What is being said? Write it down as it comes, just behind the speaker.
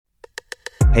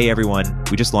Hey everyone,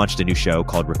 we just launched a new show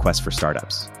called Request for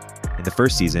Startups. In the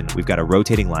first season, we've got a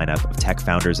rotating lineup of tech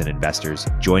founders and investors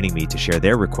joining me to share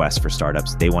their requests for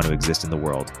startups they want to exist in the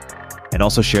world, and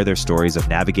also share their stories of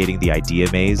navigating the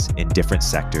idea maze in different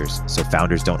sectors so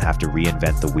founders don't have to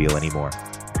reinvent the wheel anymore.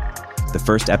 The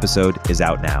first episode is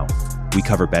out now. We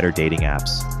cover better dating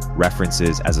apps,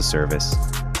 references as a service,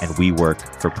 and we work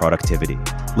for productivity.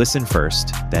 Listen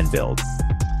first, then build.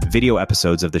 Video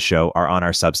episodes of the show are on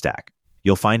our Substack.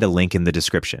 You'll find a link in the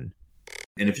description.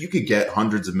 And if you could get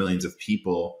hundreds of millions of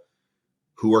people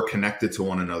who are connected to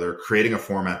one another, creating a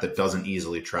format that doesn't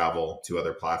easily travel to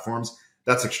other platforms,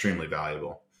 that's extremely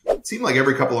valuable. It seems like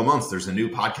every couple of months, there's a new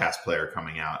podcast player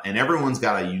coming out and everyone's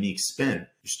got a unique spin.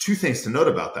 There's two things to note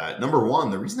about that. Number one,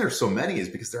 the reason there's so many is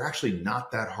because they're actually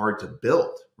not that hard to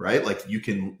build, right? Like you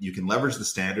can leverage the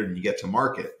standard and you get to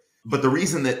market. But the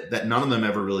reason that none of them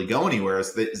ever really go anywhere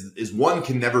is one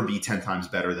can never be 10 times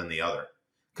better than the other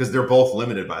because they're both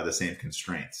limited by the same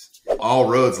constraints. All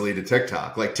roads lead to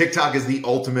TikTok. Like TikTok is the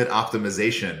ultimate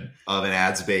optimization of an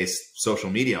ads-based social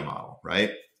media model,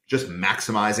 right? Just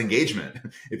maximize engagement.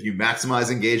 If you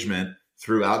maximize engagement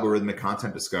through algorithmic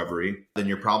content discovery, then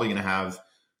you're probably going to have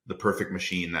the perfect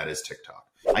machine that is TikTok.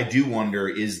 I do wonder,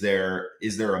 is there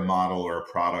a model or a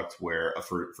product where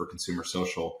for consumer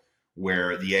social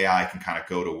where the AI can kind of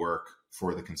go to work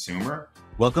for the consumer?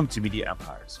 Welcome to Media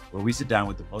Empires, where we sit down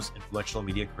with the most influential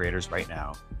media creators right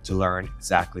now to learn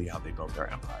exactly how they built their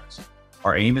empires.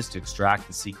 Our aim is to extract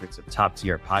the secrets of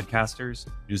top-tier podcasters,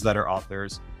 newsletter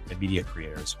authors, and media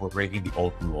creators who are breaking the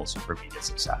old rules for media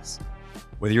success.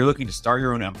 Whether you're looking to start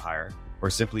your own empire or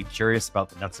simply curious about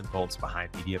the nuts and bolts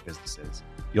behind media businesses,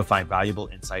 you'll find valuable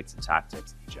insights and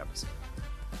tactics in each episode.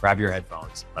 Grab your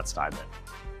headphones, let's dive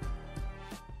in.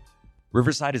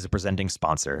 Riverside is a presenting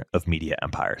sponsor of Media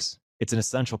Empires. It's an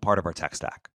essential part of our tech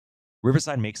stack.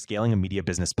 Riverside makes scaling a media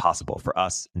business possible for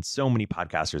us and so many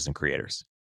podcasters and creators.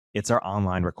 It's our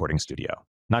online recording studio,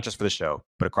 not just for the show,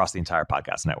 but across the entire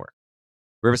podcast network.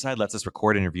 Riverside lets us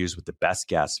record interviews with the best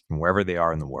guests from wherever they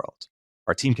are in the world.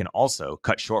 Our team can also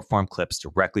cut short-form clips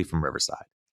directly from Riverside,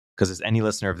 because as any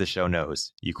listener of this show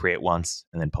knows, you create once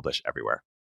and then publish everywhere.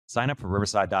 Sign up for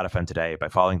Riverside.fm today by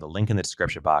following the link in the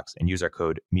description box and use our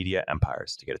code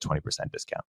MEDIAEMPIRES to get a 20%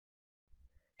 discount.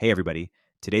 Hey everybody,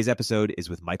 today's episode is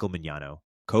with Michael Mignano,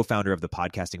 co-founder of the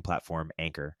podcasting platform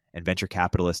Anchor and venture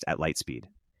capitalist at Lightspeed.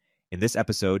 In this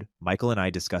episode, Michael and I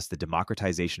discuss the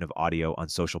democratization of audio on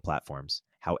social platforms,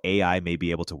 how AI may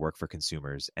be able to work for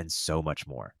consumers, and so much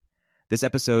more. This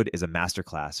episode is a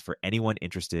masterclass for anyone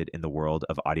interested in the world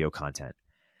of audio content.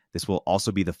 This will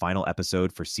also be the final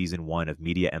episode for Season 1 of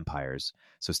Media Empires,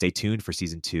 so stay tuned for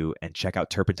Season 2 and check out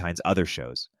Turpentine's other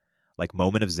shows, like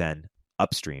Moment of Zen,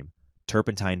 Upstream,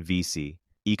 Turpentine VC,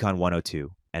 Econ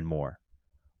 102, and more.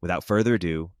 Without further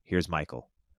ado, here's Michael.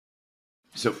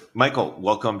 So, Michael,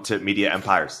 welcome to Media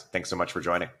Empires. Thanks so much for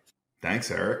joining.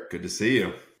 Thanks, Eric. Good to see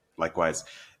you. Likewise.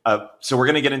 So we're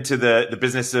going to get into the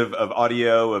business of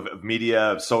audio, of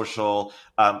media, of social.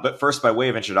 But first, by way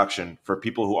of introduction, for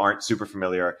people who aren't super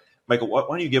familiar, Michael, why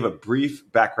don't you give a brief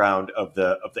background of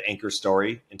the Anchor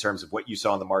story in terms of what you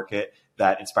saw in the market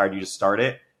that inspired you to start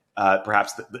it,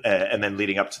 perhaps, and then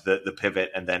leading up to the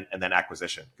pivot and then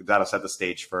acquisition. That'll set the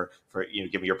stage for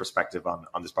giving your perspective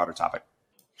on this broader topic.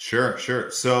 Sure.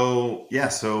 So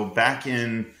back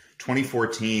in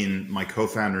 2014, my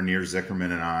co-founder Nir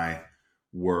Zickerman and I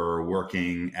were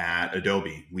working at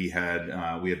Adobe. We had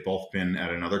both been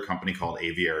at another company called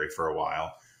Aviary for a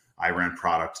while. I ran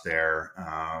product there.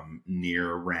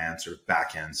 Nir ran sort of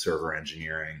back-end server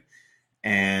engineering.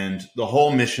 And the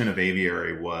whole mission of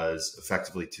Aviary was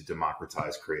effectively to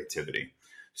democratize creativity.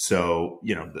 So,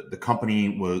 the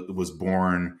company was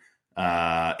born,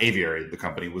 Aviary, the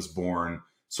company was born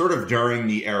sort of during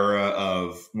the era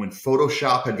of when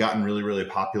Photoshop had gotten really, really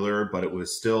popular, but it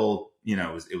was still,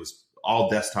 it was all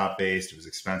desktop based. It was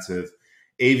expensive.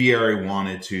 Aviary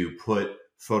wanted to put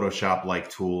Photoshop-like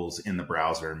tools in the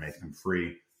browser and make them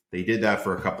free. They did that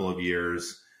for a couple of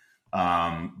years,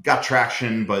 got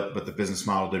traction, but the business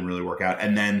model didn't really work out.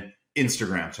 And then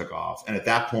Instagram took off. And at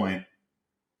that point,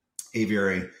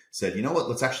 Aviary said, you know what,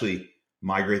 let's actually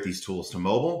migrate these tools to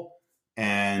mobile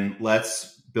and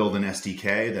let's build an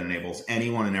SDK that enables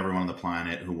anyone and everyone on the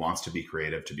planet who wants to be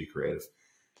creative to be creative.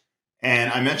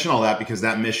 And I mention all that because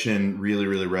that mission really,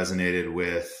 really resonated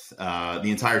with the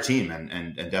entire team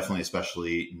and definitely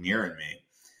especially Nir and me.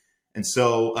 And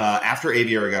so after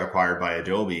Aviary got acquired by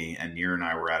Adobe and Nir and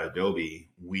I were at Adobe,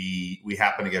 we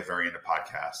happened to get very into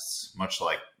podcasts, much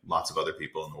like lots of other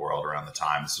people in the world around the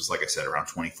time. This was, like I said, around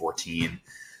 2014.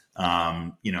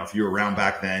 If you were around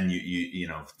back then,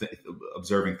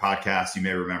 observing podcasts, you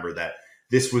may remember that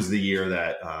this was the year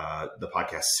that the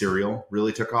podcast Serial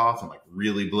really took off and like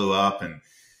really blew up and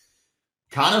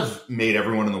kind of made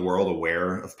everyone in the world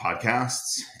aware of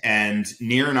podcasts. And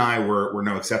Nir and I were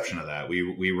no exception to that.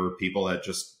 We were people that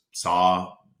just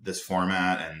saw this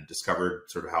format and discovered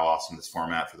sort of how awesome this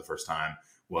format for the first time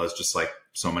was, just like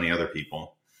so many other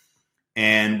people.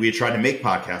 And we had tried to make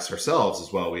podcasts ourselves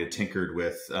as well. We had tinkered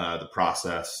with the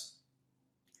process,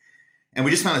 and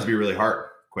we just found it to be really hard,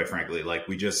 quite frankly. Like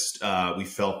we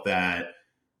felt that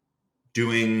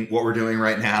doing what we're doing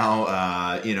right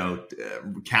now,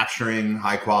 capturing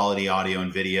high quality audio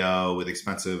and video with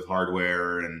expensive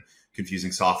hardware and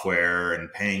confusing software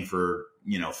and paying for,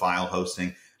 file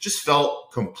hosting just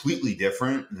felt completely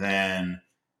different than,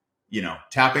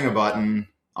 tapping a button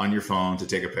on your phone to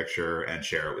take a picture and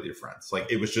share it with your friends.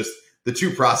 Like it was just, the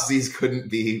two processes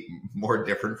couldn't be more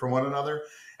different from one another.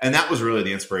 And that was really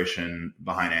the inspiration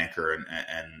behind Anchor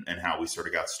and how we sort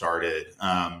of got started.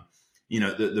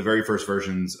 The very first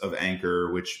versions of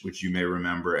Anchor, which you may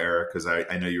remember, Eric, because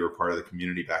I know you were part of the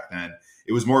community back then,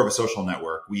 it was more of a social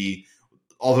network.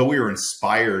 Although we were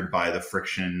inspired by the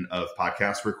friction of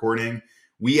podcast recording,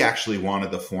 we actually wanted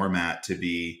the format to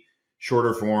be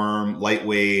shorter form,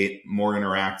 lightweight, more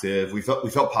interactive. We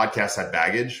felt podcasts had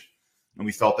baggage, and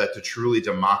we felt that to truly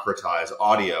democratize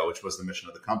audio, which was the mission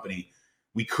of the company,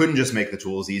 we couldn't just make the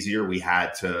tools easier. We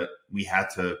had to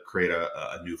create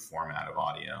a new format of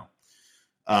audio.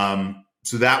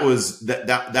 So that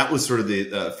was sort of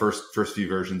the first few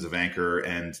versions of Anchor,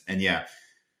 and yeah,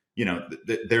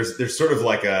 there's sort of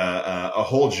like a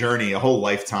whole journey, a whole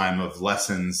lifetime of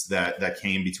lessons that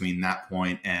came between that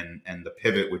point and the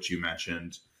pivot, which you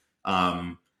mentioned.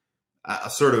 I'll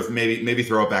sort of maybe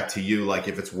throw it back to you, like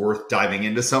if it's worth diving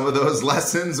into some of those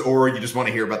lessons, or you just want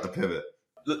to hear about the pivot.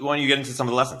 Why don't you get into some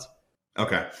of the lessons?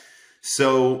 Okay,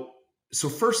 so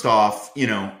first off,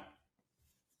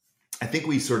 I think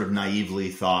we sort of naively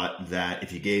thought that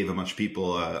if you gave a bunch of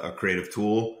people a creative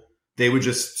tool, they would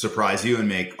just surprise you and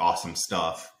make awesome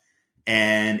stuff.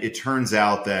 And it turns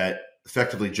out that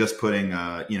effectively just putting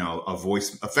a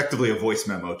voice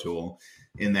memo tool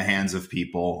in the hands of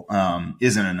people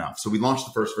isn't enough. So we launched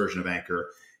the first version of Anchor.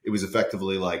 It was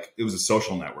effectively it was a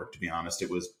social network, to be honest.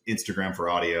 It was Instagram for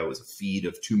audio. It was a feed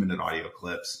of 2-minute audio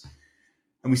clips.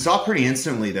 And we saw pretty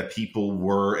instantly that people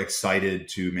were excited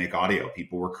to make audio.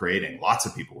 People were creating. Lots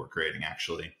of people were creating,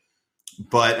 actually.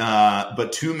 But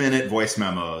 2-minute voice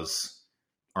memos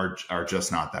are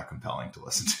just not that compelling to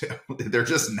listen to. They're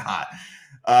just not.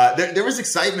 There was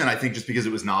excitement, I think, just because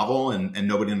it was novel and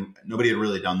nobody had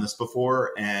really done this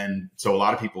before. And so a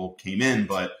lot of people came in,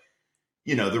 but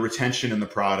the retention in the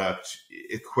product,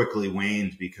 it quickly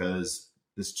waned because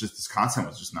this content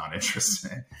was just not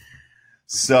interesting.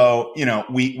 So,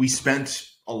 we spent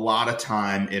a lot of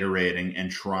time iterating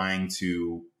and trying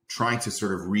to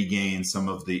sort of regain some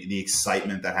of the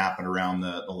excitement that happened around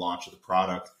the launch of the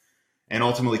product, and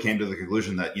ultimately came to the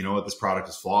conclusion that, this product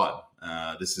is flawed.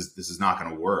 This is not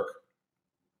going to work.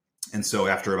 And so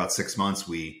after about 6 months,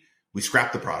 we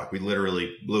scrapped the product. We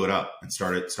literally blew it up and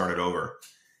started over.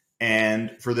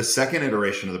 And for the second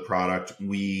iteration of the product,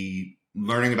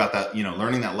 learning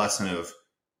that lesson of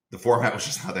the format was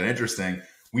just not that interesting.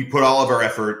 We put all of our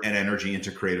effort and energy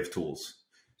into creative tools.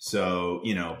 So,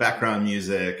 background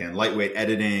music and lightweight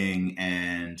editing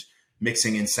and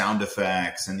mixing in sound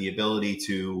effects and the ability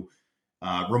to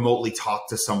remotely talk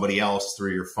to somebody else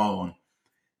through your phone.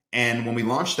 And when we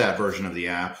launched that version of the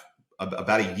app,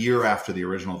 about a year after the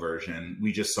original version,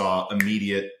 we just saw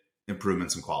immediate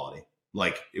improvements in quality.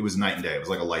 Like it was night and day. It was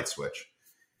like a light switch.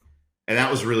 And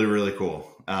that was really, really cool.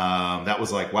 That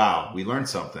was like, wow, we learned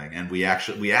something, and we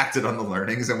acted on the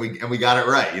learnings, and we got it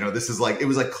right. This is it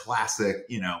was like classic,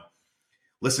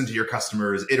 listen to your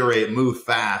customers, iterate, move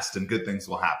fast, and good things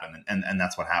will happen. And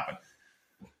that's what happened.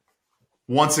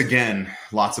 Once again,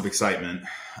 lots of excitement.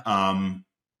 And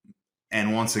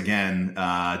once again,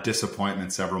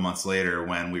 disappointment several months later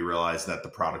when we realized that the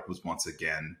product was once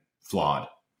again flawed.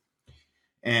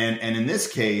 And in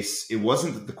this case, it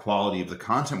wasn't that the quality of the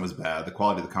content was bad. The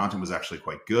quality of the content was actually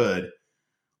quite good.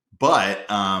 But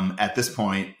at this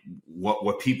point,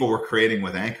 what people were creating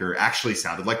with Anchor actually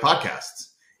sounded like podcasts.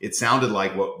 It sounded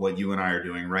like what you and I are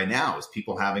doing right now, is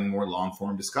people having more long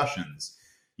form discussions,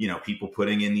 people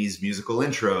putting in these musical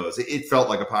intros. It felt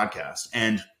like a podcast.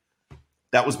 And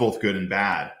that was both good and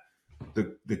bad.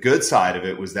 The good side of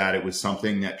it was that it was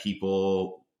something that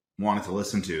people wanted to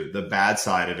listen to. The bad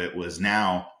side of it was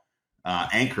now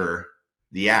Anchor,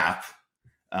 the app,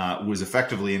 was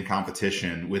effectively in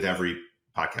competition with every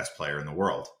podcast player in the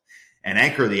world. And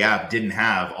Anchor, the app, didn't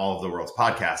have all of the world's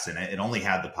podcasts in it. It only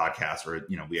had the podcasts, or,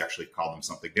 we actually called them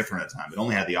something different at the time. It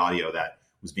only had the audio that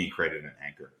was being created in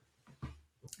Anchor.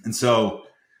 And so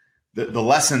the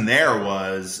lesson there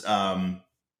was,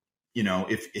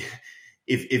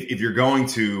 if you're going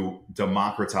to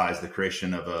democratize the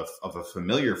creation of a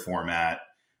familiar format,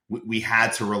 we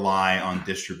had to rely on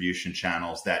distribution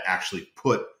channels that actually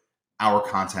put our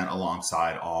content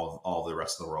alongside all the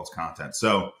rest of the world's content.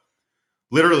 So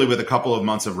literally with a couple of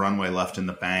months of runway left in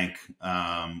the bank,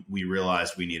 we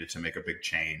realized we needed to make a big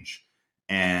change.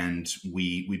 And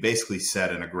we basically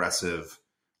set an aggressive,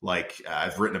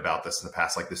 I've written about this in the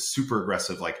past, this super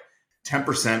aggressive,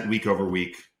 10% week over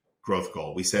week growth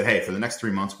goal. We said, hey, for the next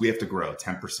 3 months, we have to grow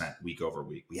 10% week over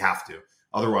week. We have to.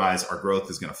 Otherwise, our growth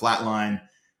is going to flatline.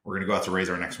 We're going to go out to raise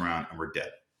our next round and we're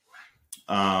dead.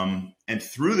 And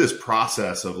through this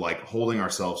process of holding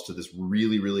ourselves to this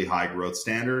really, really high growth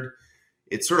standard,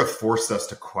 it sort of forced us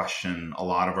to question a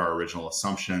lot of our original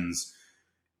assumptions,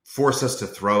 forced us to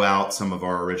throw out some of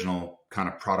our original kind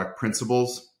of product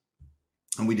principles.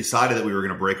 And we decided that we were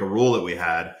going to break a rule that we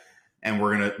had, and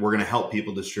we're going to help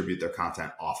people distribute their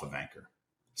content off of Anchor.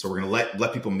 So we're going to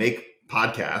let people make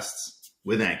podcasts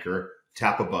with Anchor,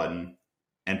 tap a button,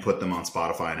 and put them on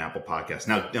Spotify and Apple Podcasts.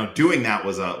 Now doing that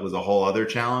was a whole other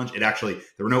challenge. There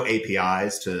were no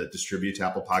APIs to distribute to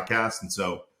Apple Podcasts, and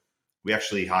so we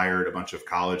actually hired a bunch of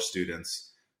college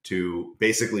students to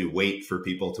basically wait for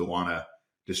people to want to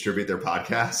distribute their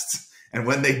podcasts. And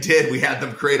when they did, we had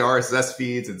them create RSS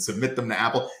feeds and submit them to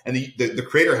Apple. And the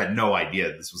creator had no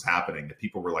idea this was happening, that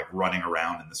people were running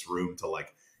around in this room to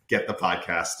get the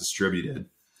podcast distributed.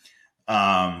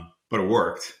 But it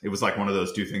worked. It was one of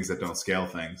those do things that don't scale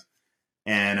things.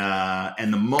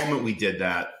 And the moment we did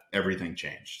that, everything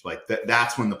changed.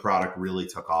 That's when the product really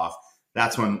took off.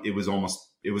 That's when it was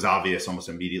obvious almost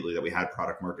immediately that we had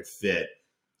product market fit.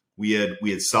 We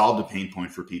had solved a pain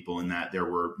point for people in that there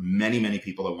were many, many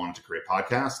people that wanted to create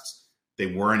podcasts. They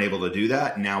weren't able to do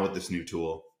that. Now with this new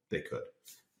tool, they could.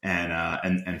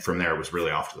 And from there, it was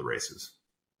really off to the races.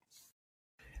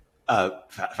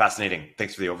 Fascinating.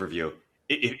 Thanks for the overview.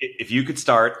 If you could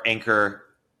start Anchor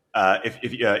if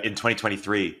in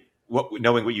 2023,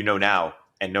 knowing what you know now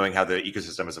and knowing how the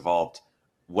ecosystem has evolved,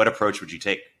 what approach would you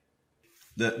take?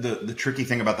 The tricky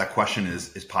thing about that question is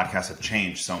podcasts have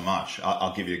changed so much.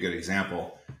 I'll give you a good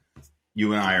example.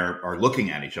 You and I are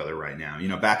looking at each other right now.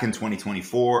 Back in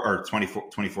 2024 or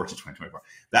 2014, 2024,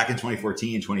 back in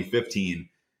 2014, 2015,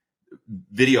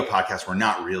 video podcasts were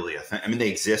not really a thing. I mean, they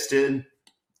existed,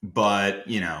 but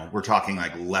we're talking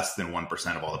less than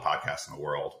 1% of all the podcasts in the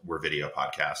world were video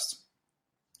podcasts.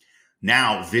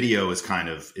 Now video is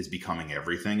becoming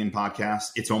everything in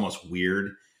podcasts. It's almost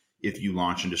weird if you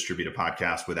launch and distribute a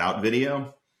podcast without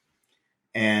video.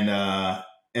 And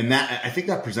that, I think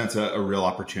that presents a real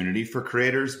opportunity for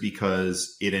creators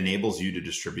because it enables you to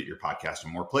distribute your podcast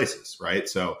in more places, right?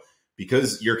 So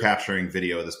because you're capturing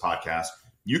video of this podcast,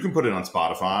 you can put it on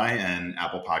Spotify and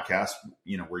Apple Podcasts,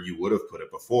 where you would have put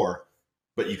it before,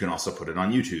 but you can also put it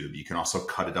on YouTube. You can also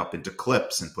cut it up into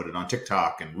clips and put it on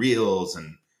TikTok and Reels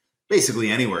and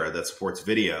basically anywhere that supports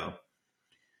video.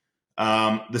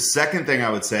 The second thing I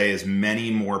would say is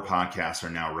many more podcasts are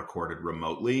now recorded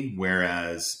remotely,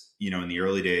 whereas, in the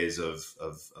early days of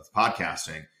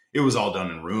podcasting, it was all done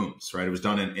in rooms, right? It was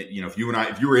done in, if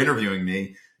you were interviewing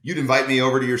me, you'd invite me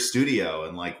over to your studio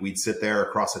and we'd sit there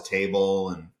across a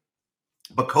table.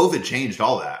 But COVID changed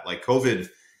all that.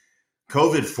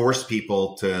 COVID forced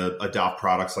people to adopt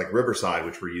products like Riverside,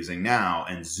 which we're using now,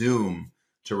 and Zoom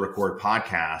to record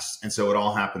podcasts. And so it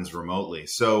all happens remotely.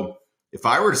 So if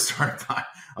I were to start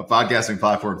a podcasting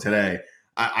platform today,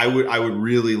 I would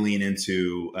really lean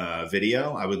into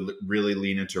video. I would really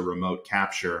lean into remote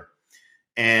capture,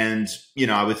 and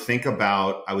I would think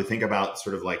about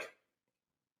sort of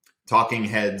talking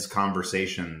heads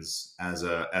conversations as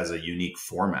a unique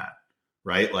format,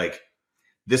 right?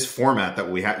 This format that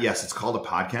we have. Yes, it's called a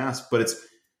podcast, but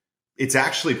it's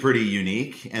actually pretty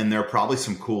unique, and there are probably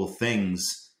some cool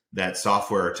things that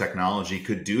software or technology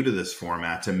could do to this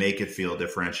format to make it feel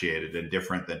differentiated and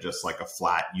different than just a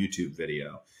flat YouTube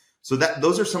video. So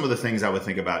those are some of the things I would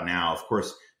think about now. Of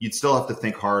course, you'd still have to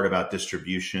think hard about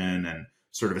distribution and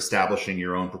sort of establishing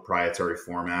your own proprietary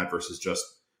format versus just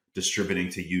distributing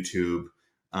to YouTube.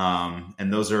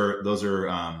 And those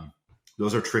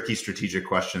are tricky strategic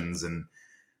questions. And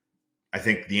I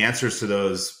think the answers to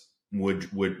those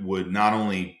would not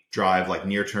only drive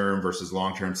near-term versus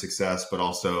long-term success, but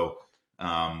also,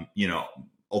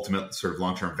 ultimate sort of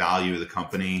long-term value of the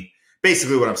company.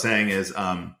 Basically what I'm saying is,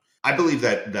 I believe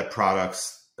that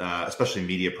products, especially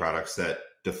media products that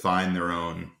define their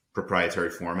own proprietary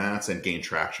formats and gain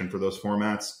traction for those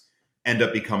formats end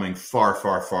up becoming far,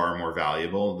 far, far more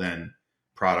valuable than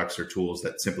products or tools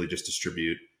that simply just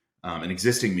distribute an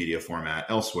existing media format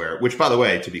elsewhere, which, by the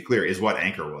way, to be clear, is what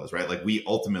Anchor was, right? Like, we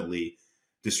ultimately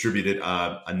distributed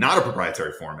not a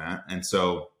proprietary format. And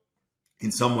so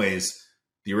in some ways,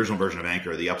 the original version of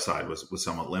Anchor, the upside was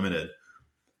somewhat limited.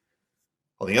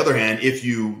 On the other hand, if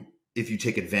you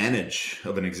take advantage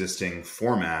of an existing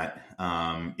format,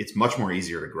 it's much more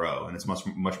easier to grow, and it's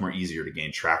much more easier to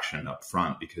gain traction up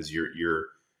front because you're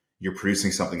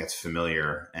producing something that's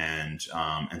familiar and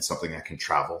something that can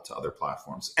travel to other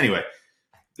platforms. Anyway,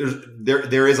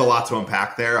 there is a lot to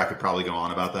unpack there. I could probably go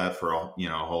on about that for a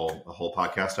whole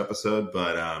podcast episode,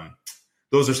 but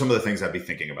those are some of the things I'd be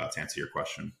thinking about to answer your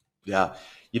question. Yeah,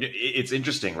 it's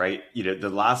interesting, right? The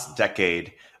last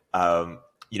decade.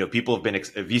 People have been,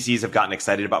 VCs have gotten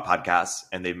excited about podcasts,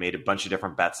 and they've made a bunch of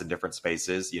different bets in different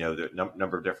spaces. The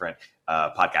number of different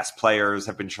podcast players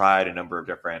have been tried. A number of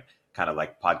different kind of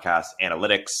like podcast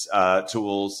analytics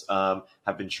tools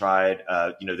have been tried.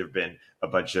 There have been a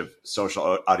bunch of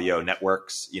social audio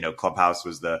networks. Clubhouse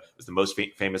was the most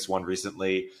famous one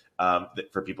recently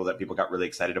for people that people got really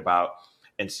excited about.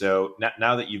 And so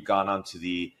now that you've gone onto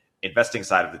the investing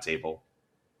side of the table,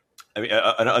 I mean,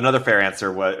 another fair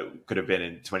answer could have been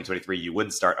in 2023, you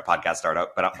wouldn't start a podcast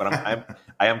startup. But I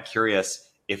am curious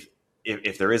if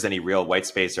there is any real white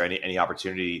space or any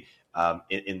opportunity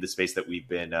in the space that we've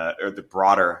been, or the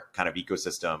broader kind of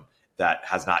ecosystem that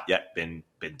has not yet been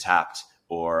tapped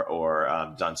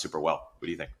or done super well. What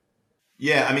do you think?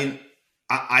 Yeah, I mean,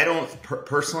 I don't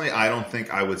personally. I don't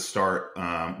think I would start.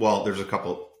 Well, there's a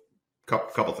couple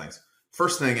things.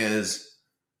 First thing is,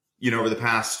 over the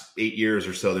past 8 years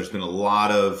or so, there's been a lot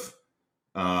of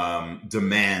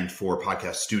demand for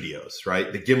podcast studios,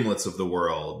 right? The Gimlets of the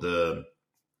world, the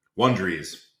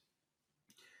Wonderies.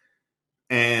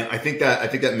 And I think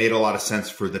that made a lot of sense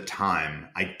for the time.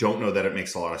 I don't know that it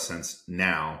makes a lot of sense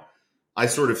now. I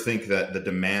sort of think that the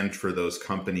demand for those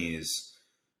companies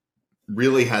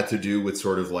really had to do with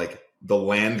sort of like the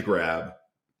land grab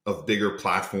of bigger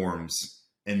platforms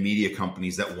and media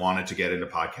companies that wanted to get into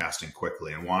podcasting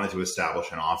quickly and wanted to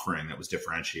establish an offering that was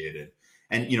differentiated.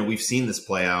 And, we've seen this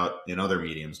play out in other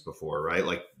mediums before, right?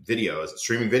 Like videos,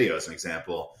 streaming video as an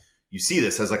example. You see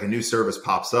this as like a new service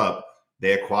pops up.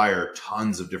 They acquire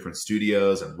tons of different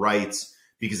studios and rights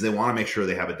because they want to make sure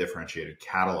they have a differentiated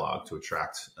catalog to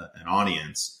attract an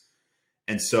audience.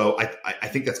 And so I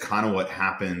think that's kind of what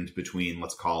happened between,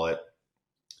 let's call it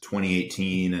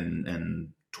 2018 and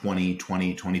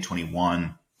 2020,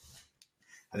 2021.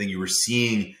 I think you were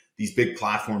seeing these big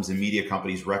platforms and media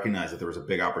companies recognize that there was a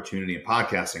big opportunity in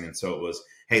podcasting. And so it was,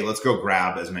 hey, let's go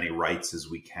grab as many rights as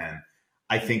we can.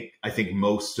 I think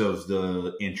most of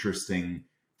the interesting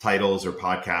titles or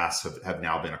podcasts have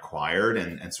now been acquired,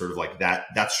 and sort of like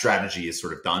that strategy is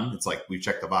sort of done. It's like we've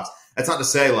checked the box. That's not to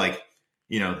say like,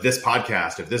 this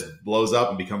podcast, if this blows up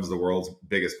and becomes the world's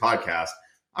biggest podcast,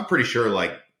 I'm pretty sure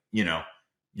like,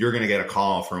 you're going to get a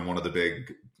call from one of the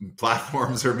big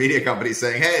platforms or media companies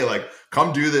saying, hey, like,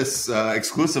 come do this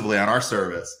exclusively on our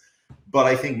service. But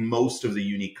I think most of the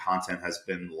unique content has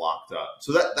been locked up.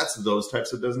 So that's those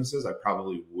types of businesses. I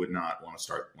probably would not want to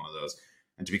start one of those.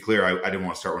 And to be clear, I didn't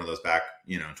want to start one of those back,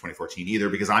 in 2014 either,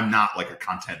 because I'm not like a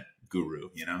content guru,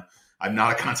 I'm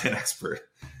not a content expert.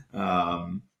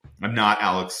 I'm not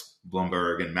Alex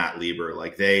Blumberg and Matt Lieber.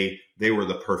 Like they were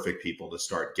the perfect people to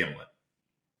start Gimlet.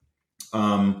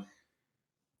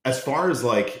 As far as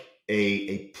like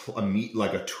a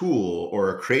tool or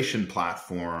a creation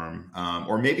platform,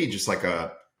 or maybe just like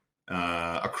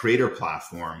a creator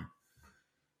platform,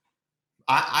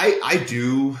 I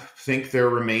do think there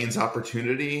remains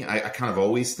opportunity. I kind of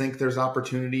always think there's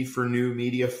opportunity for new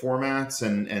media formats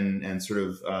and sort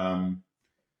of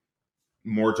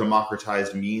more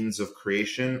democratized means of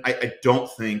creation. I don't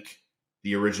think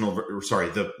the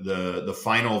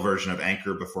final version of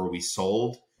Anchor before we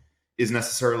sold is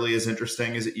necessarily as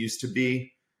interesting as it used to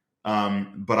be.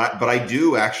 But I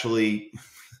do actually,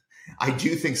 I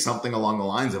do think something along the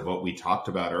lines of what we talked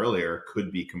about earlier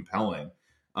could be compelling.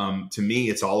 To me,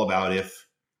 it's all about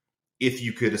if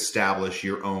you could establish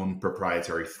your own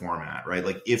proprietary format, right?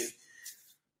 Like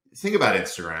think about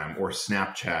Instagram or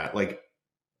Snapchat, like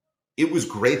it was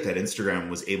great that Instagram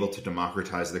was able to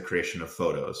democratize the creation of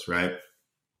photos, right?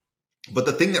 But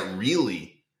the thing that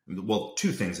really, well,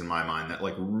 two things in my mind that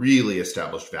like really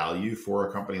established value for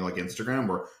a company like Instagram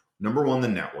were, number one, the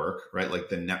network, right? Like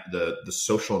the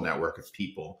social network of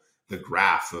people, the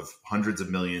graph of hundreds of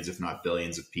millions, if not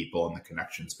billions of people and the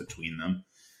connections between them.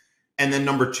 And then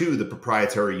number two, the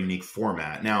proprietary unique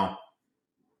format. Now,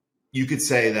 you could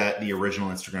say that the original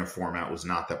Instagram format was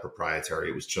not that proprietary.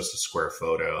 It was just a square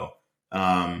photo.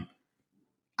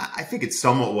 I think it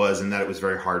somewhat was, in that it was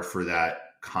very hard for that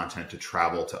content to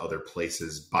travel to other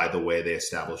places by the way they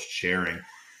established sharing.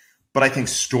 But I think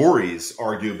stories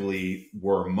arguably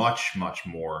were much, much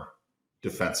more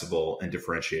defensible and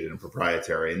differentiated and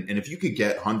proprietary. And if you could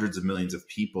get hundreds of millions of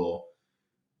people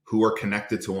who are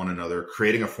connected to one another,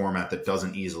 creating a format that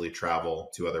doesn't easily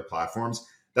travel to other platforms,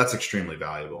 that's extremely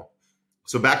valuable.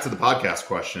 So back to the podcast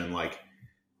question, like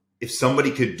if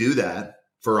somebody could do that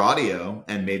for audio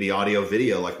and maybe audio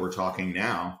video like we're talking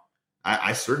now,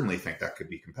 I certainly think that could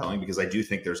be compelling, because I do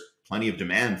think there's plenty of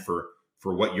demand for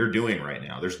what you're doing right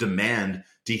now. There's demand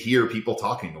to hear people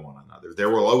talking to one another.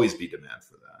 There will always be demand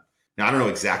for that. Now, I don't know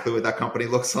exactly what that company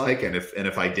looks like, and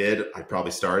if I did, I'd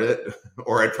probably start it,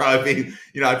 or I'd probably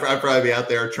be, I'd probably be out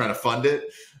there trying to fund it.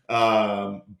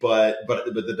 But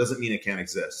that doesn't mean it can't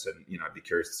exist, and I'd be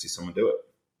curious to see someone do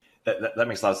it. That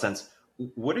makes a lot of sense.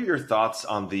 What are your thoughts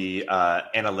on the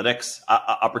analytics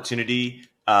opportunity,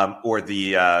 or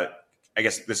the? I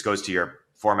guess this goes to your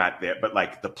format there, but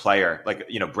like the player, like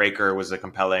Breaker was a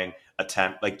compelling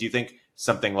attempt. Like, do you think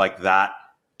something like that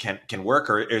can work,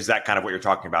 or is that kind of what you're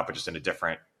talking about, but just in a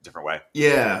different way?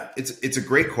 Yeah, it's a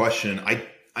great question.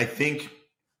 I think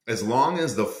as long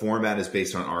as the format is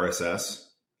based on RSS,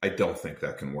 I don't think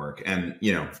that can work. And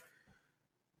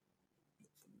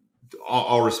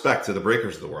all respect to the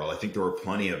Breakers of the world, I think there were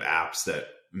plenty of apps that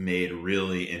made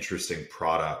really interesting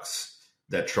products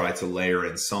that try to layer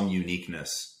in some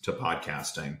uniqueness to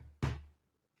podcasting.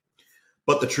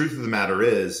 But the truth of the matter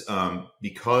is,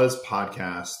 because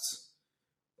podcasts,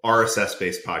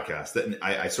 RSS-based podcasts, that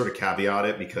I sort of caveat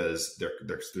it because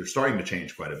they're starting to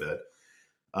change quite a bit,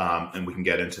 and we can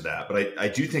get into that. But I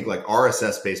do think like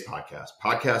RSS-based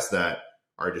podcasts that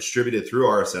are distributed through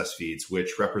RSS feeds,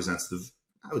 which represents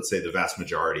I would say the vast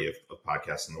majority of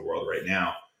podcasts in the world right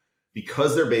now,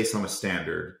 because they're based on a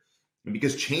standard. And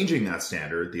because changing that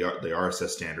standard, the RSS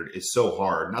standard, is so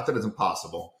hard, not that it's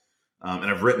impossible. And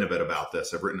I've written a bit about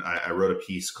this. I wrote a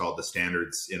piece called "The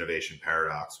Standards Innovation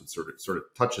Paradox," which sort of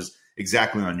touches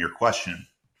exactly on your question.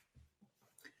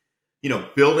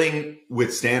 Building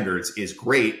with standards is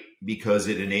great because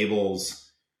it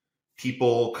enables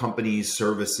people, companies,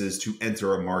 services to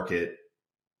enter a market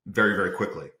very, very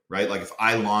quickly, right? Like if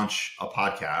I launch a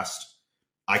podcast,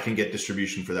 I can get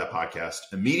distribution for that podcast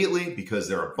immediately because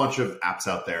there are a bunch of apps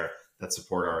out there that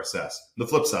support RSS. The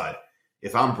flip side,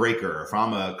 if I'm Breaker, if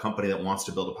I'm a company that wants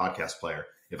to build a podcast player,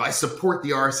 if I support the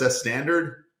RSS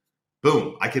standard,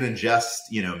 boom, I can ingest,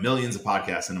 millions of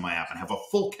podcasts into my app and have a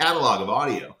full catalog of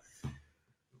audio.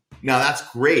 Now that's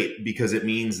great because it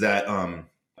means that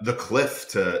the cliff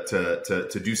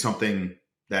to do something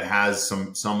that has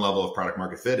some level of product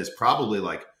market fit is probably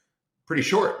like pretty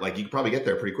short. Like you can probably get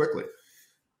there pretty quickly.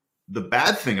 The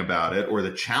bad thing about it, or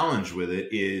the challenge with it,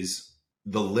 is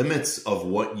the limits of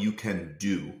what you can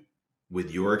do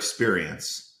with your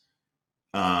experience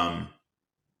are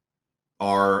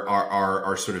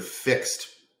sort of fixed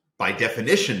by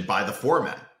definition by the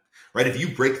format, right? If you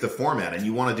break the format and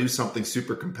you want to do something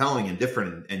super compelling and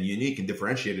different and unique and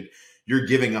differentiated, you're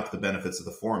giving up the benefits of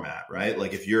the format, right?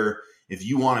 Like if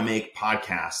you want to make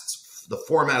podcasts, the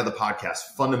format of the podcast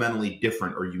fundamentally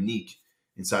different or unique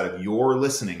inside of your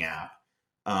listening app,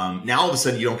 now all of a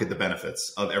sudden you don't get the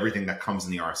benefits of everything that comes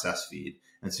in the RSS feed.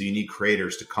 And so you need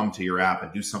creators to come to your app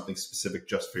and do something specific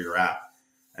just for your app.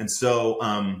 And so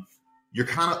there's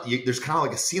kind of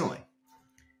like a ceiling.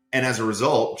 And as a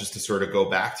result, just to sort of go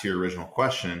back to your original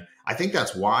question, I think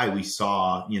that's why we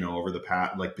saw, over the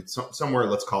past, like somewhere,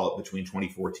 let's call it between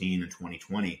 2014 and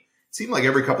 2020, it seemed like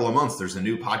every couple of months there's a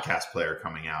new podcast player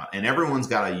coming out and everyone's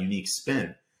got a unique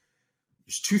spin.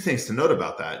 There's two things to note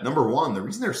about that. Number one, the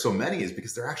reason there's so many is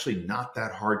because they're actually not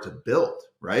that hard to build,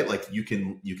 right? Like you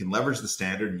can leverage the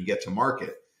standard and you get to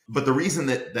market. But the reason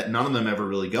that none of them ever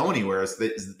really go anywhere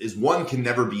is one can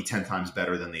never be 10 times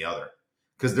better than the other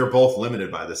because they're both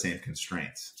limited by the same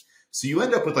constraints. So you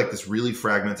end up with like this really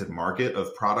fragmented market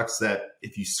of products that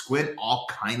if you squint all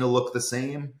kind of look the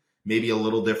same, maybe a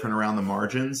little different around the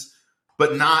margins,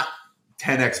 but not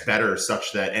 10x better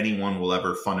such that anyone will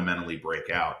ever fundamentally break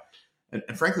out.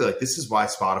 And frankly, like this is why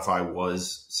Spotify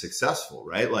was successful,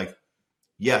 right? Like,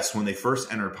 yes, when they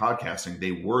first entered podcasting,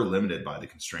 they were limited by the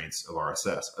constraints of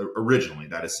RSS. Originally,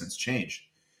 that has since changed.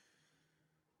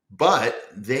 But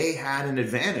they had an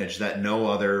advantage that no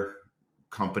other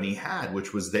company had,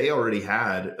 which was they already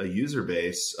had a user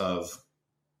base of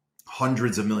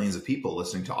hundreds of millions of people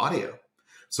listening to audio.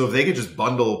 So if they could just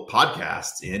bundle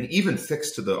podcasts in, even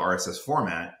fixed to the RSS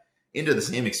format, into the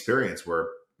same experience where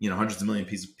hundreds of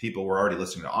millions of people were already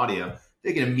listening to audio,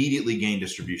 they can immediately gain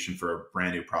distribution for a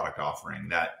brand new product offering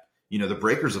that, the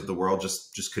breakers of the world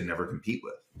just could never compete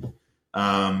with.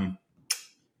 So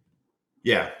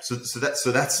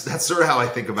that's sort of how I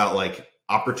think about like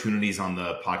opportunities on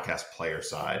the podcast player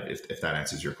side, if that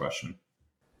answers your question.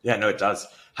 Yeah, no, it does.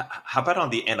 How about on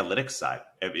the analytics side?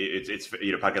 It's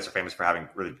podcasts are famous for having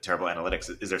really terrible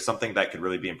analytics. Is there something that could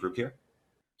really be improved here?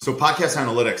 So podcast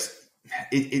analytics,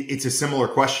 it's a similar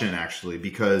question actually,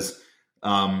 because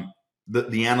the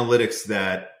analytics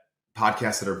that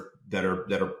podcasts that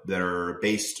are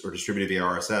based or distributed via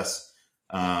RSS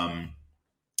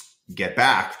get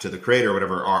back to the creator or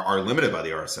whatever are limited by the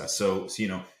RSS. So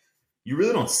you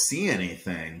really don't see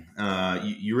anything.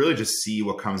 You really just see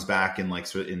what comes back in like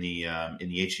sort of in the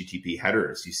HTTP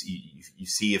headers. You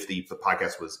see if the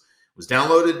podcast was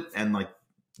downloaded, and like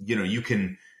you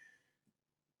can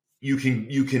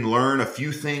learn a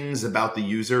few things about the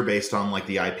user based on like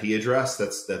the IP address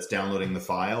that's downloading the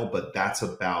file, but that's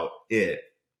about it.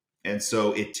 And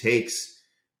so it takes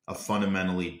a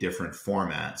fundamentally different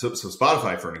format. So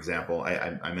Spotify, for an example,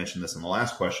 I mentioned this in the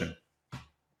last question.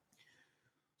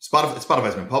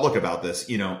 Spotify's been public about this.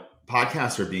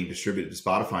 Podcasts are being distributed to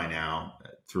Spotify now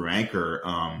through Anchor,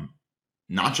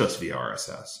 not just via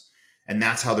RSS. And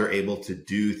that's how they're able to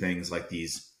do things like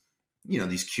these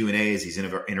Q&As, these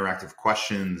interactive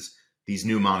questions, these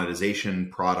new monetization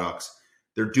products.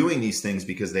 They're doing these things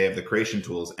because they have the creation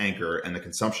tools, Anchor, and the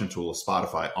consumption tools,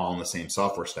 Spotify, all in the same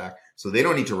software stack. So they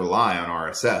don't need to rely on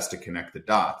RSS to connect the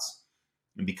dots.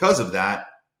 And because of that,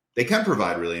 they can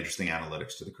provide really interesting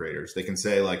analytics to the creators. They can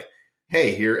say like,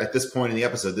 hey, here at this point in the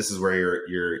episode, this is where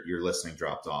your listening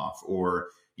dropped off. Or,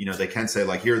 they can say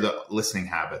like, here are the listening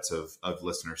habits of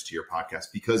listeners to your podcast,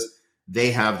 because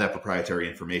they have that proprietary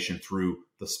information through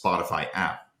the Spotify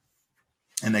app.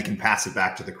 And they can pass it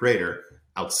back to the creator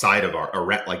outside of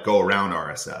go around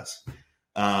RSS.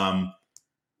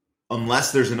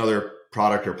 Unless there's another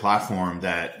product or platform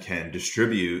that can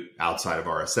distribute outside of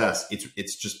RSS,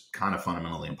 it's just kind of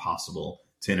fundamentally impossible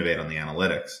to innovate on the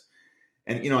analytics.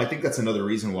 And, I think that's another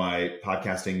reason why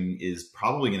podcasting is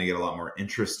probably going to get a lot more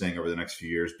interesting over the next few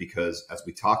years, because as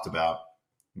we talked about,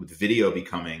 with video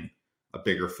becoming a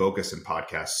bigger focus in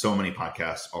podcasts, so many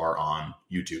podcasts are on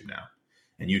YouTube now.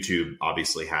 And YouTube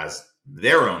obviously has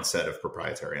their own set of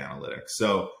proprietary analytics.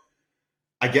 So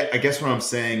I guess what I'm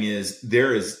saying is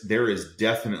there is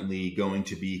definitely going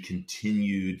to be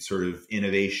continued sort of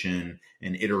innovation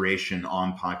and iteration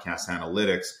on podcast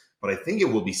analytics, but I think it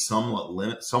will be somewhat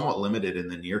limited in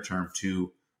the near term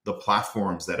to the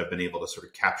platforms that have been able to sort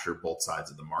of capture both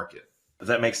sides of the market.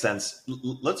 That makes sense.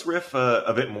 Let's riff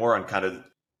a bit more on kind of,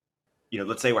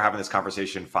 let's say we're having this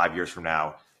conversation 5 years from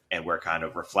now, and we're kind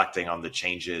of reflecting on the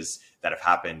changes that have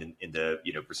happened in the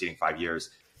preceding 5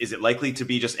 years. Is it likely to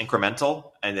be just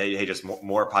incremental, and hey, just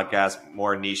more podcasts,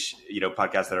 more niche,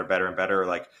 podcasts that are better and better?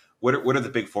 Like, what are the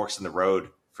big forks in the road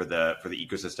for the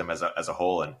ecosystem as a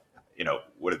whole? And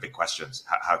what are the big questions?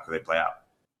 How could they play out?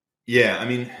 Yeah, I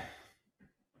mean,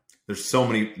 there's so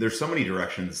many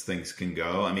directions things can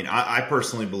go. I mean, I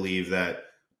personally believe that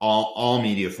all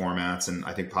media formats, and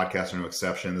I think podcasts are no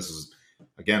exception. This is,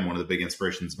 again, one of the big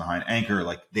inspirations behind Anchor.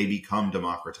 Like, they become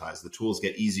democratized. The tools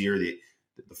get easier.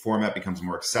 The format becomes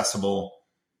more accessible.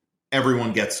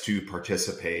 Everyone gets to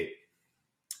participate.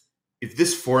 If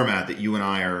this format that you and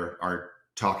I are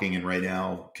talking in right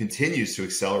now continues to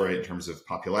accelerate in terms of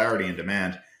popularity and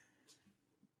demand,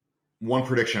 one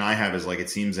prediction I have is like, it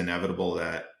seems inevitable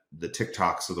that the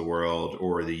TikToks of the world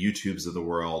or the YouTubes of the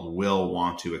world will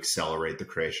want to accelerate the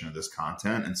creation of this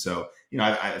content. And so,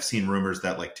 I've seen rumors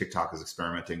that like TikTok is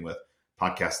experimenting with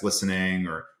podcast listening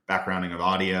or backgrounding of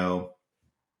audio.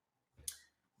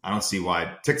 I don't see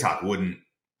why TikTok wouldn't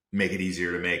make it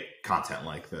easier to make content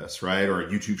like this, right? Or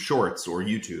YouTube Shorts or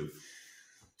YouTube.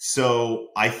 So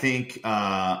I think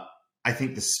the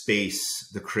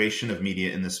creation of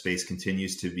media in this space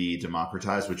continues to be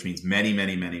democratized, which means many,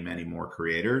 many, many, many more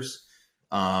creators,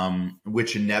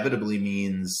 which inevitably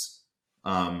means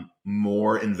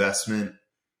more investment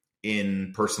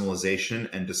in personalization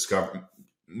and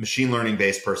machine learning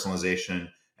based personalization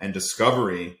and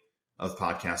discovery of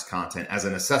podcast content as a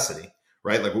necessity,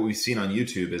 right? Like what we've seen on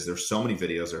YouTube is there's so many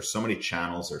videos, there's so many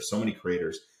channels, there's so many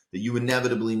creators that you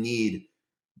inevitably need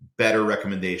better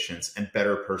recommendations and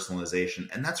better personalization.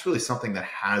 And that's really something that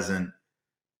hasn't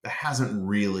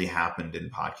really happened in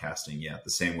podcasting yet,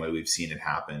 the same way we've seen it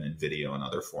happen in video and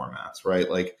other formats, right?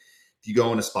 Like if you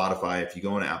go into Spotify, if you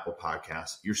go into Apple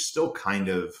Podcasts, you're still kind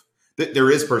of,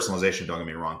 there is personalization, don't get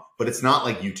me wrong, but it's not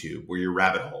like YouTube where you're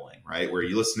rabbit holing, right? Where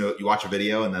you listen to it, you watch a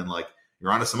video and then like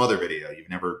you're onto some other video you've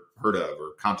never heard of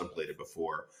or contemplated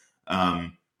before.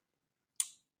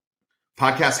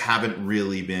 Podcasts haven't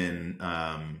really been,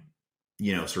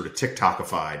 sort of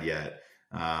TikTokified yet.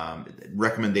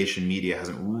 Recommendation media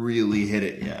hasn't really hit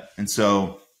it yet. And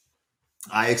so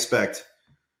I expect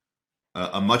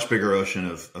a much bigger ocean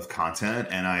of content,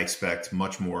 and I expect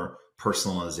much more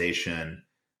personalization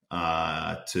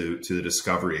to the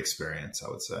discovery experience, I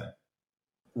would say.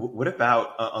 What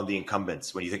about on the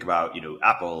incumbents? When you think about,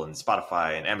 Apple and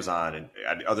Spotify and Amazon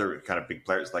and other kind of big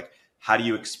players, like how do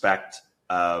you expect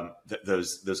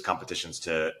those competitions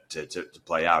to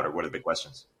play out, or what are the big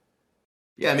questions?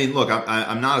 Yeah, I mean, look,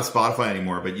 I'm not at Spotify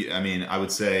anymore, but I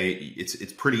would say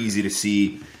it's pretty easy to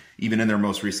see, even in their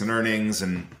most recent earnings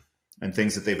and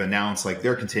things that they've announced, like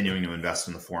they're continuing to invest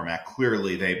in the format.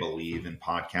 Clearly, they believe in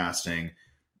podcasting.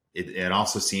 It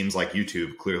also seems like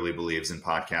YouTube clearly believes in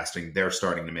podcasting. They're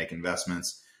starting to make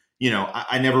investments.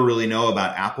 I never really know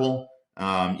about Apple.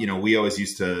 We always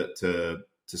used to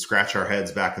scratch our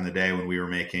heads back in the day when we were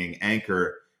making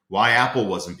Anchor, why Apple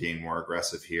wasn't being more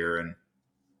aggressive here. And,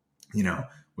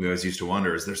 we always used to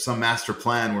wonder, is there some master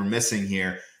plan we're missing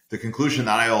here? The conclusion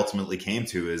that I ultimately came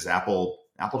to is Apple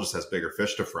just has bigger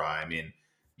fish to fry. I mean,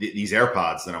 these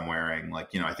AirPods that I'm wearing,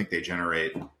 I think they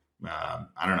generate,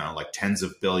 like tens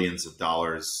of billions of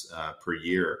dollars per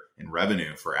year in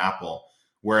revenue for Apple.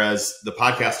 Whereas the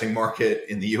podcasting market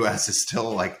in the US is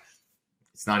still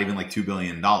it's not even $2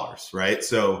 billion, right?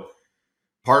 So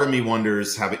part of me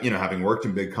wonders, having worked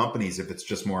in big companies, if it's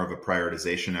just more of a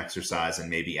prioritization exercise, and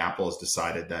maybe Apple has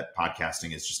decided that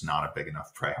podcasting is just not a big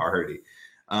enough priority.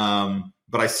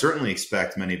 But I certainly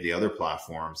expect many of the other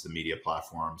platforms, the media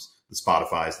platforms, the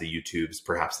Spotifys, the YouTubes,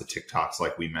 perhaps the TikToks,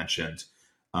 like we mentioned,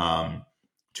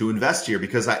 to invest here,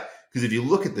 because if you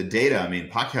look at the data, I mean,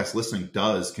 podcast listening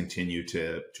does continue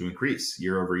to increase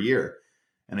year over year.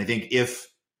 And I think if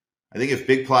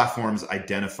big platforms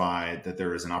identify that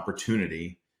there is an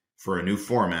opportunity for a new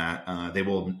format, they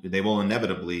will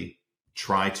inevitably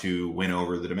try to win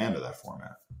over the demand of that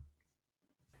format.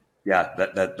 Yeah,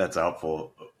 that's a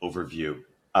helpful overview.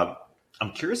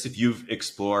 I'm curious if you've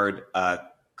explored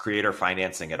creator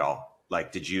financing at all.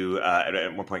 Like, did you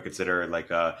at one point consider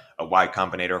a Y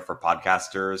Combinator for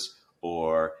podcasters,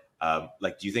 or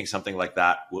do you think something like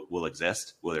that will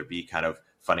exist? Will there be kind of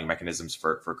funding mechanisms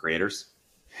for creators?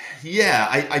 Yeah,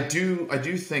 I do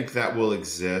think that will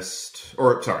exist.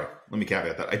 Or sorry, let me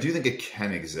caveat that. I do think it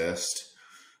can exist.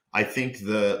 I think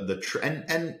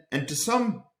and to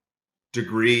some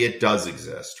degree it does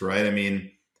exist, right? I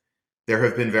mean, there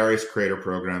have been various creator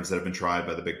programs that have been tried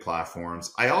by the big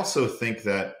platforms. I also think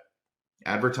that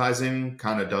advertising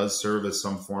kind of does serve as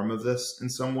some form of this in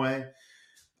some way.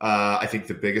 I think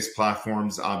the biggest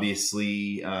platforms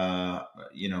obviously,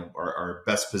 are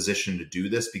best positioned to do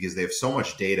this because they have so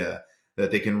much data that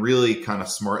they can really kind of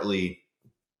smartly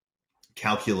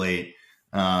calculate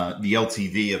the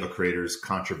LTV of a creator's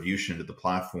contribution to the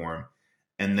platform,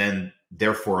 and then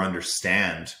therefore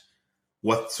understand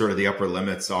what sort of the upper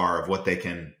limits are of what they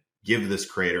can give this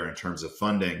creator in terms of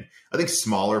funding. I think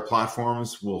smaller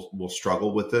platforms will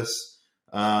struggle with this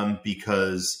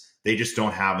because they just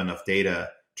don't have enough data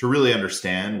to really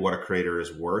understand what a creator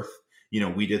is worth.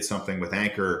 We did something with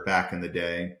Anchor back in the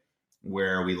day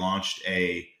where we launched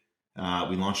an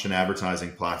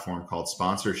advertising platform called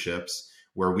Sponsorships,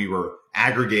 where we were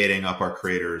aggregating up our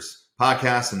creators'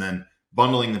 podcasts and then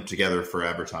bundling them together for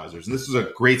advertisers. And this was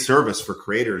a great service for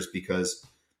creators because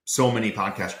so many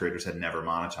podcast creators had never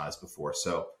monetized before.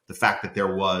 So the fact that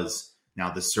there was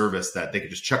now this service that they could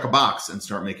just check a box and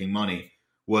start making money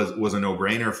was a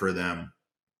no-brainer for them.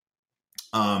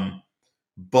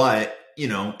 But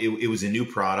it was a new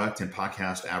product, and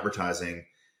podcast advertising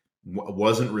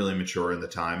wasn't really mature in the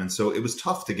time. And so it was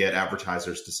tough to get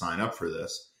advertisers to sign up for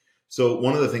this. So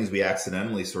one of the things we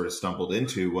accidentally sort of stumbled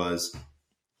into was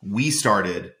we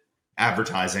started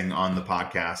advertising on the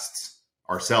podcasts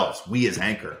ourselves, we as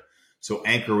Anchor. So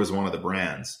Anchor was one of the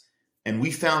brands. And we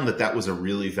found that was a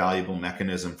really valuable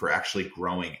mechanism for actually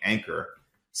growing Anchor,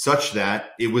 such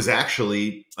that it was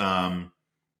actually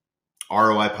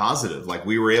ROI positive. Like,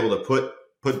 we were able to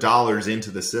put dollars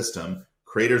into the system.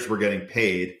 Creators were getting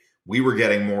paid. We were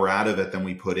getting more out of it than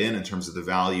we put in terms of the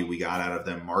value we got out of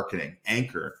them marketing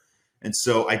Anchor. And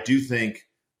so I do think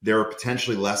there are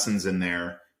potentially lessons in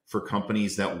there for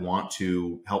companies that want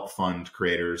to help fund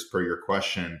creators, per your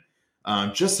question,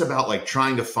 just about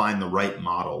trying to find the right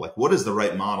model. Like, what is the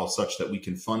right model such that we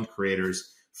can fund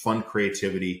creators, fund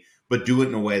creativity, but do it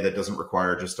in a way that doesn't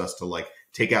require just us to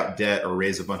take out debt or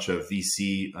raise a bunch of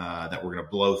VC that we're going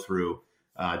to blow through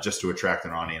just to attract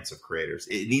an audience of creators.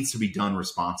 It needs to be done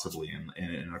responsibly and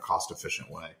in a cost-efficient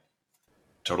way.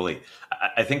 Totally.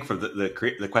 I think for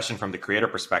the question from the creator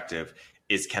perspective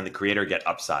is, can the creator get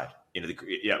upside?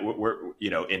 We're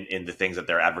in the things that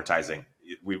they're advertising.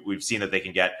 We've seen that they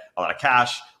can get a lot of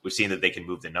cash. We've seen that they can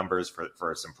move the numbers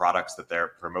for some products that they're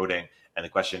promoting. And the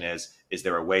question is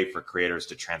there a way for creators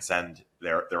to transcend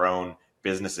their own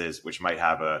businesses, which might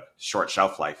have a short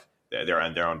shelf life, their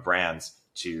own brands,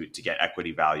 to get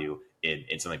equity value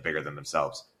in something bigger than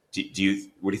themselves? What do you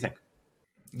think?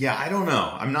 Yeah, I don't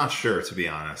know. I'm not sure, to be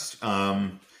honest.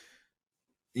 I'll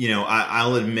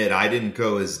admit I didn't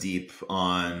go as deep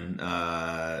on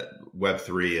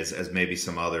Web3 as maybe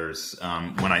some others.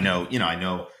 When I know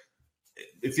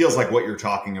it feels like what you're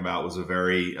talking about was a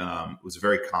very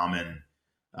common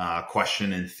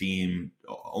question and theme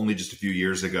only just a few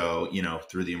years ago.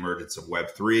 Through the emergence of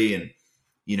Web3, and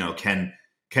can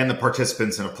the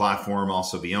participants in a platform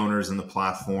also be owners in the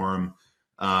platform?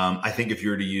 I think if you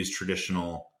were to use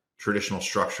traditional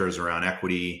structures around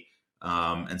equity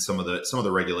and some of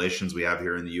the regulations we have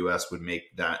here in the U.S. would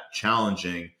make that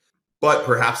challenging, but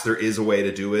perhaps there is a way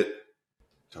to do it.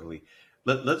 Totally.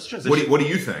 Let's transition. What do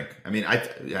you think? I mean,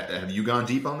 have you gone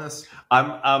deep on this?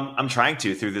 I'm trying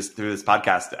to through this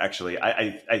podcast. Actually,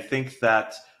 I think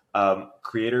that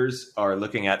creators are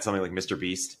looking at something like Mr.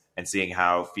 Beast and seeing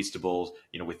how Feastable,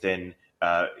 within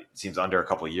it seems under a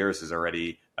couple of years is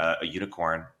already a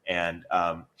unicorn, and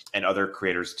other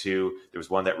creators too. There was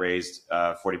one that raised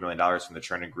 $40 million from the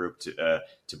Chernin Group to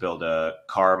build a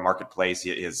car marketplace.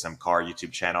 He has some car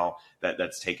YouTube channel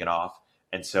that's taken off,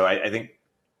 and so I think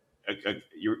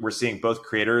we're seeing both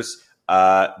creators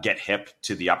get hip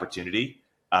to the opportunity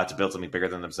to build something bigger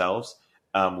than themselves.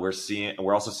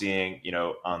 We're also seeing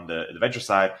on the venture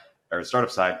side or startup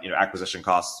side, acquisition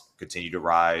costs continue to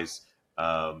rise.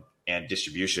 And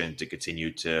distribution to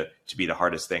continue to be the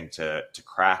hardest thing to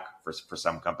crack for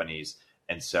some companies.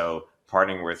 And so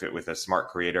partnering with a smart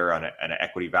creator on an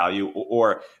equity value,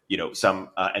 or some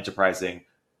enterprising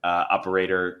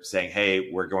operator saying,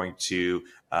 hey, we're going to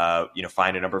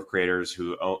find a number of creators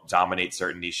who dominate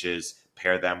certain niches,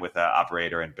 pair them with an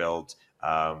operator, and build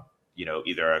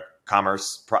either a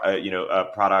commerce a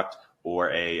product or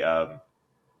a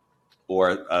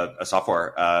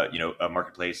software a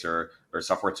marketplace or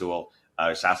software tool,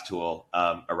 SaaS tool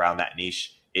around that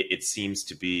niche. It seems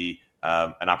to be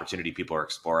an opportunity people are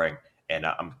exploring. And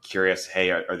I'm curious,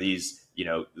 hey, are these,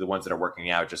 the ones that are working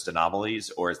out just anomalies,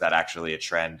 or is that actually a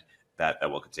trend that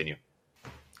will continue?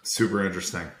 Super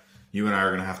interesting. You and I are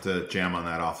going to have to jam on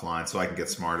that offline so I can get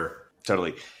smarter.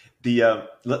 Totally.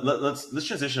 Let's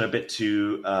transition a bit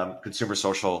to consumer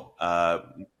social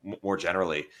more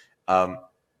generally.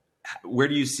 Where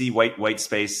do you see white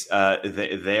space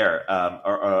there,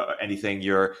 or anything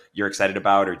you're excited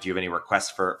about, or do you have any requests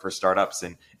for startups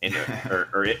and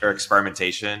or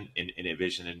experimentation in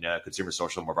vision and consumer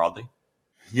social more broadly?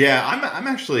 Yeah, I'm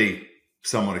actually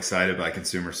somewhat excited by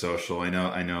consumer social. I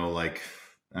know, like,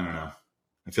 I don't know.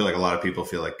 I feel like a lot of people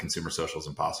feel like consumer social is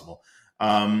impossible.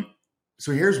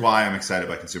 So here's why I'm excited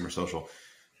by consumer social.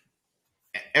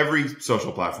 Every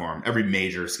social platform, every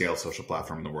major scale social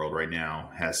platform in the world right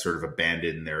now has sort of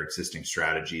abandoned their existing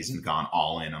strategies and gone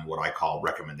all in on what I call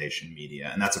recommendation media.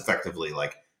 And that's effectively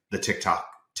like the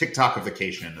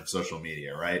TikTokification of social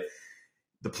media, right?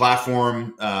 The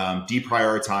platform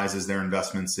deprioritizes their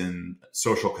investments in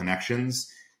social connections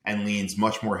and leans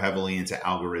much more heavily into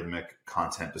algorithmic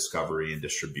content discovery and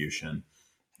distribution.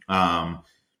 In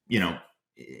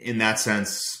that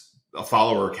sense, a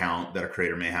follower account that a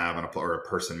creator may have or a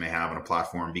person may have on a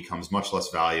platform becomes much less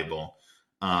valuable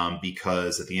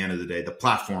because at the end of the day, the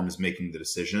platform is making the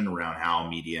decision around how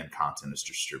media and content is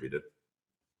distributed.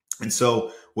 And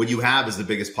so what you have is the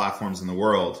biggest platforms in the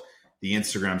world, the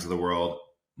Instagrams of the world,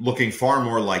 looking far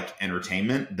more like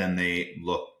entertainment than they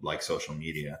look like social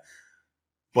media.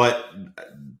 But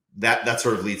that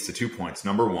sort of leads to 2 points.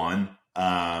 Number one,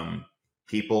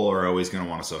 people are always going to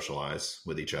want to socialize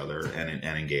with each other and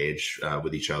engage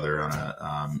with each other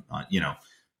on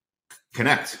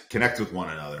connect with one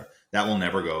another. That will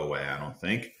never go away, I don't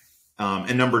think.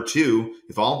 And number two,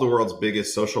 if all of the world's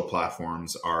biggest social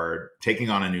platforms are taking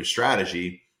on a new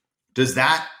strategy, does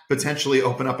that potentially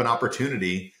open up an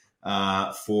opportunity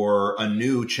for a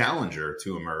new challenger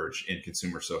to emerge in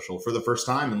consumer social for the first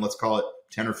time in, let's call it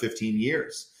 10 or 15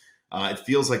 years? It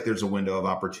feels like there's a window of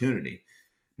opportunity.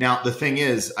 Now, the thing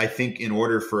is, I think in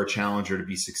order for a challenger to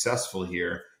be successful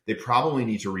here, they probably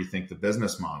need to rethink the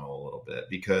business model a little bit,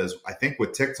 because I think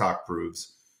what TikTok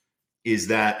proves is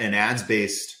that an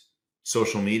ads-based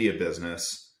social media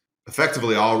business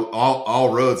effectively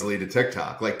all roads lead to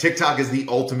TikTok. Like TikTok is the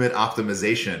ultimate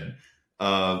optimization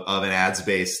of an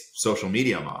ads-based social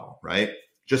media model, right?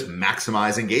 Just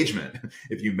maximize engagement.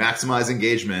 If you maximize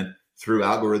engagement through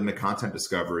algorithmic content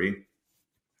discovery,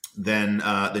 then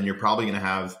you're probably going to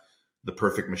have the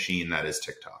perfect machine that is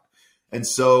TikTok. And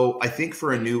so I think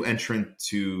for a new entrant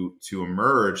to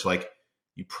emerge, like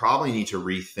you probably need to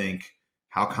rethink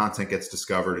how content gets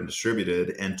discovered and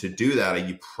distributed. And to do that,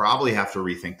 you probably have to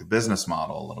rethink the business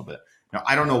model a little bit. Now,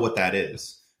 I don't know what that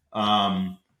is.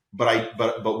 But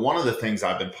one of the things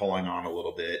I've been pulling on a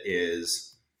little bit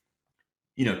is,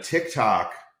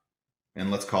 TikTok,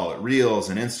 and let's call it Reels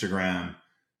and Instagram,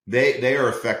 they are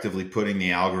effectively putting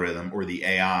the algorithm or the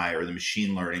AI or the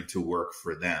machine learning to work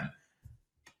for them.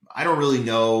 I don't really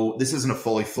know. This isn't a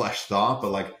fully fleshed thought,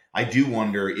 but like I do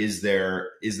wonder: is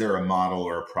there a model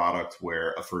or a product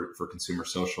where for consumer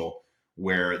social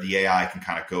where the AI can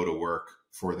kind of go to work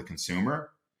for the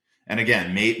consumer? And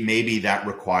again, maybe that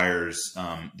requires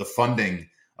the funding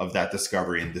of that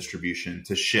discovery and distribution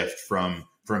to shift from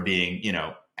being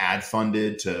ad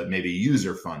funded to maybe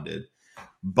user funded.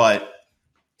 But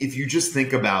if you just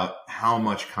think about how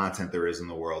much content there is in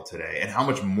the world today and how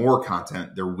much more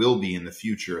content there will be in the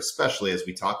future, especially as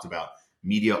we talked about,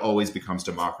 media always becomes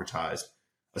democratized,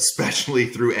 especially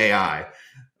through AI.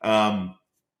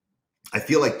 I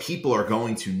feel like people are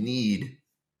going to need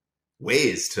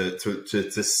ways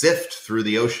to sift through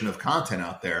the ocean of content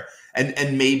out there.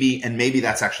 And maybe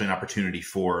that's actually an opportunity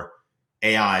for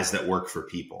AIs that work for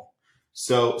people.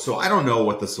 So I don't know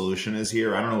what the solution is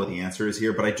here. I don't know what the answer is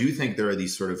here, but I do think there are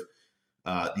these sort of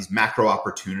these macro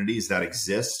opportunities that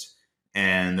exist,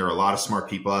 and there are a lot of smart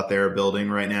people out there building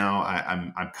right now.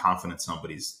 I'm confident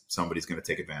somebody's going to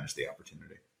take advantage of the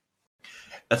opportunity.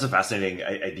 That's a fascinating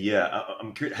idea.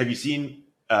 I'm curious, have you seen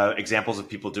examples of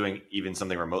people doing even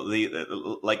something remotely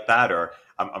like that? Or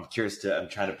I'm curious I'm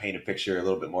trying to paint a picture a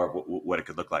little bit more of what it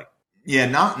could look like. Yeah,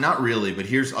 not really, but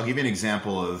I'll give you an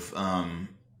example of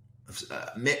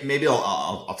maybe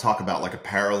I'll talk about like a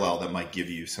parallel that might give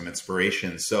you some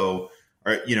inspiration. So,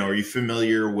 are you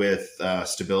familiar with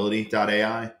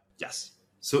Stability.ai? Yes.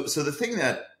 So the thing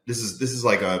that this is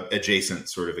like a adjacent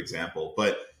sort of example,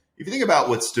 but if you think about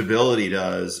what Stability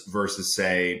does versus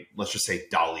let's just say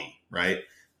DALL-E, right?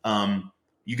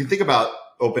 You can think about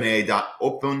OpenAI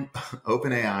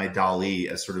DALL-E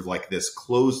as sort of like this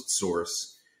closed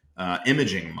source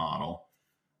imaging model.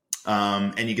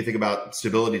 And you can think about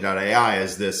Stability.ai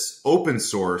as this open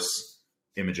source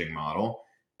imaging model.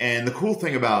 And the cool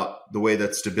thing about the way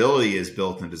that Stability is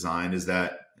built and designed is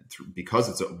that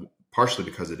partially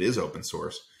because it is open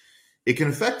source, it can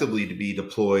effectively be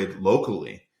deployed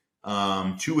locally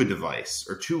to a device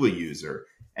or to a user.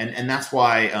 And that's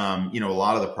why, a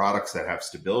lot of the products that have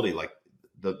Stability, like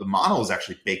the model is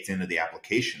actually baked into the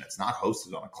application. It's not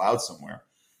hosted on a cloud somewhere.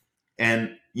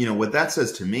 And, what that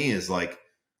says to me is like,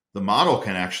 the model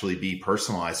can actually be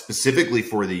personalized specifically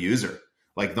for the user.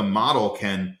 Like the model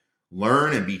can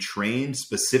learn and be trained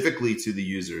specifically to the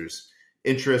user's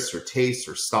interests or tastes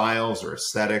or styles or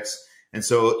aesthetics. And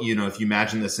so, if you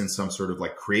imagine this in some sort of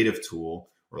like creative tool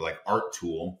or like art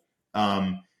tool,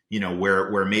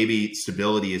 where maybe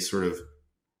Stability is sort of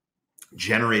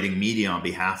generating media on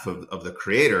behalf of the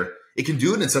creator, it can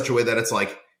do it in such a way that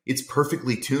it's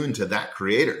perfectly tuned to that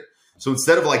creator. So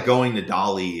instead of like going to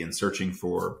DALL-E and searching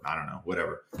for, I don't know,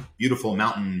 whatever, beautiful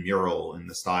mountain mural in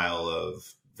the style of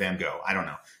Van Gogh, I don't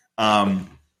know.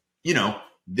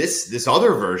 This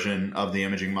other version of the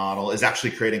imaging model is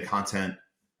actually creating content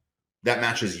that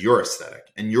matches your aesthetic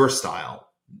and your style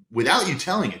without you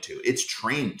telling it to. It's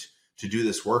trained to do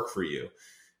this work for you.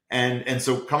 And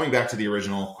so coming back to the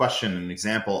original question and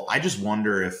example, I just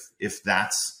wonder if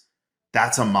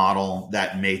that's a model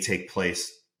that may take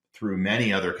place through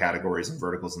many other categories and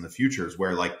verticals in the futures,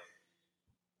 where like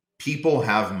people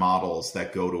have models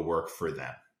that go to work for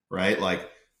them, right? Like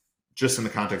just in the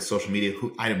context of social media,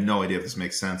 I have no idea if this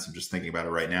makes sense. I'm just thinking about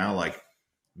it right now. Like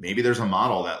maybe there's a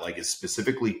model that like is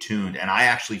specifically tuned, and I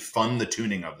actually fund the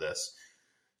tuning of this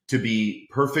to be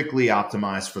perfectly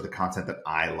optimized for the content that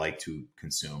I like to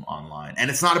consume online. And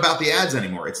it's not about the ads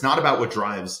anymore. It's not about what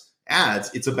drives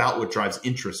ads. It's about what drives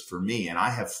interest for me. And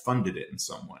I have funded it in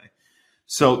some way.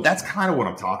 So that's kind of what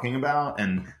I'm talking about.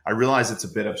 And I realize it's a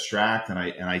bit abstract, and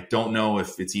I don't know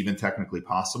if it's even technically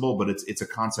possible, but it's a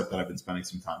concept that I've been spending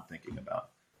some time thinking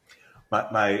about.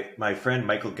 My friend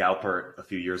Michael Galpert a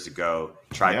few years ago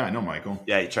tried. Yeah, I know Michael.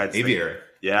 Yeah, he tried this Aviary. Thing.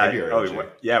 Yeah. Aviary,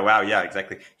 yeah. Wow. Yeah.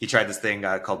 Exactly. He tried this thing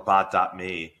called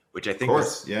Bot.me, which I think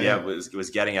was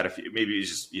getting at maybe he was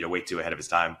just way too ahead of his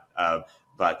time.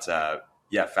 But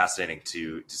fascinating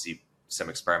to see some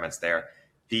experiments there.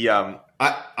 The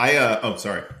oh,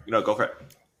 sorry. Go for it.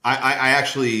 I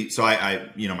actually, so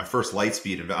my first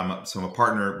Lightspeed, I'm a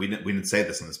partner. We didn't say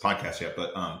this on this podcast yet,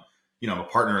 but I'm a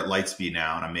partner at Lightspeed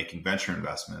now, and I'm making venture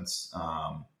investments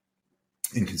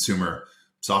in consumer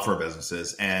software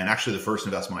businesses. And actually, the first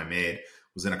investment I made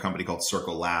was in a company called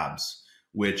Circle Labs,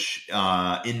 which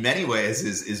in many ways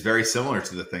is very similar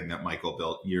to the thing that Michael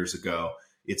built years ago.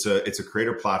 It's a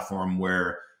creator platform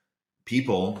where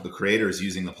people, the creators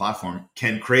using the platform,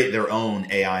 can create their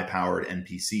own AI-powered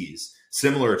NPCs,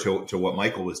 similar to what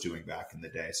Michael was doing back in the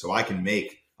day. So I can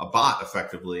make a bot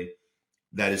effectively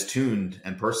that is tuned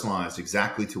and personalized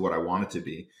exactly to what I want it to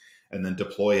be, and then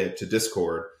deploy it to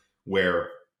Discord, where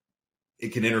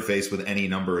it can interface with any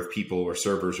number of people or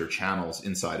servers or channels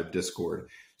inside of Discord.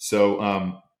 So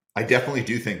I definitely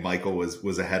do think Michael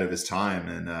was ahead of his time,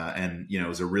 and it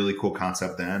was a really cool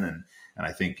concept then, and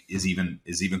I think is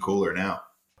even cooler now.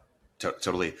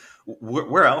 Totally.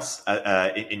 Where else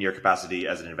in your capacity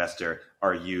as an investor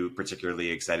are you particularly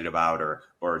excited about,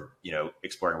 or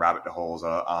exploring rabbit holes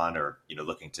on, or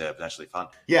looking to potentially fund?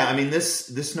 Yeah, I mean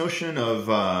this notion of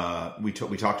we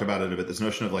talked about it a bit. This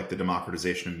notion of like the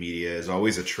democratization of media is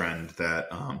always a trend that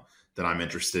I'm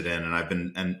interested in, and I've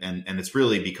been and it's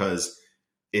really because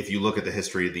if you look at the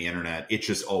history of the internet, it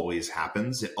just always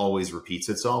happens. It always repeats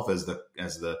itself as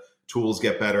the tools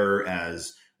get better,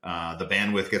 as the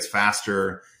bandwidth gets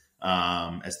faster,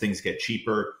 as things get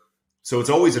cheaper. So it's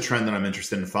always a trend that I'm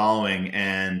interested in following.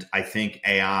 And I think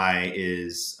AI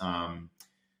is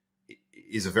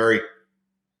a very,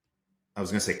 I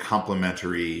was going to say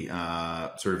complementary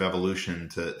sort of evolution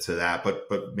to that,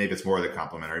 but maybe it's more than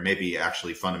complementary, maybe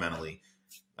actually fundamentally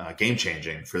game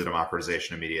changing for the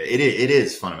democratization of media. It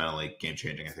is fundamentally game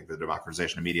changing, I think, for the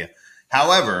democratization of media.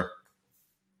 However,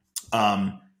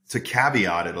 to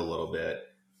caveat it a little bit,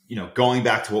 going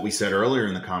back to what we said earlier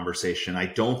in the conversation, I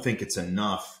don't think it's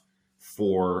enough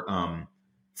for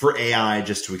AI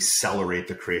just to accelerate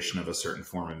the creation of a certain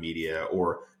form of media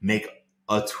or make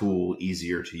a tool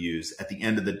easier to use. At the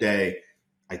end of the day,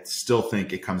 I still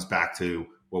think it comes back to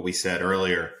what we said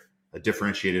earlier, a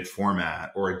differentiated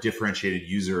format or a differentiated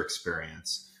user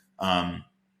experience. There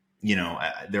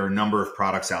are a number of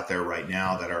products out there right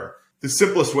now that are, the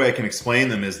simplest way I can explain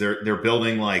them is they're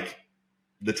building like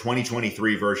the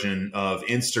 2023 version of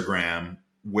Instagram,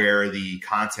 where the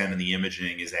content and the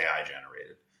imaging is AI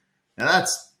generated. Now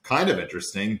that's kind of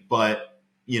interesting, but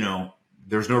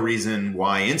there's no reason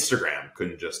why Instagram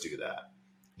couldn't just do that.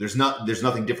 There's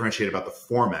nothing differentiated about the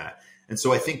format. And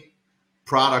so I think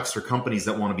products or companies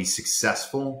that want to be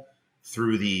successful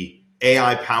through the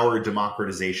AI powered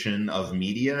democratization of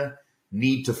media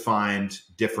need to find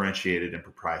differentiated and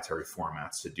proprietary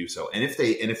formats to do so. And if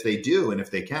they do, and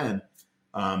if they can,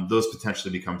 those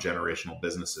potentially become generational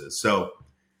businesses. So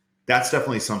that's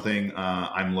definitely something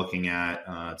I'm looking at.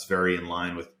 It's very in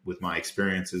line with my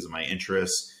experiences and my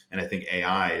interests. And I think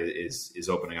AI is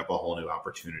opening up a whole new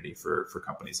opportunity for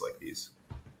companies like these.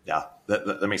 Yeah,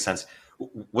 that makes sense.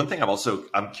 One thing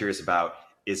I'm curious about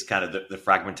is kind of the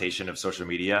fragmentation of social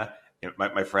media.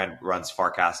 My friend runs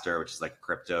Farcaster, which is like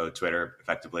crypto Twitter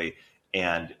effectively.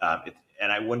 And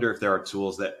I wonder if there are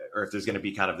tools or if there's going to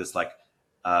be kind of this like,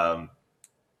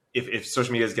 if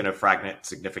social media is going to fragment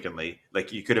significantly,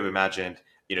 like you could have imagined,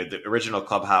 the original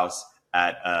Clubhouse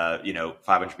at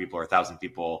 500 people or 1,000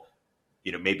 people,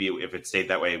 maybe if it stayed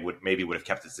that way, would have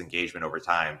kept its engagement over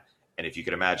time. And if you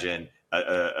could imagine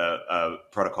a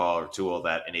protocol or tool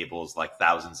that enables like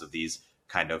thousands of these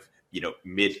kind of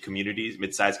mid-sized communities,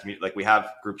 like we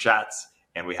have group chats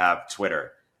and we have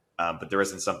Twitter, but there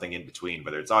isn't something in between,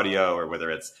 whether it's audio or whether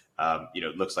it's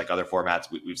looks like other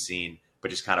formats we've seen,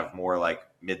 but just kind of more like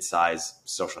mid-sized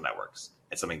social networks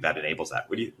and something that enables that.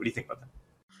 What do you think about that?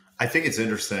 I think it's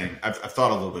interesting. I've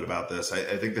thought a little bit about this.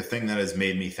 I think the thing that has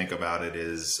made me think about it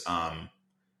is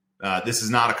this is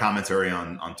not a commentary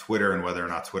on Twitter and whether or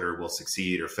not Twitter will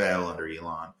succeed or fail under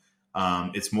Elon.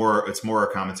 It's more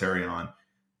a commentary on,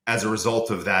 as a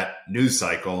result of that news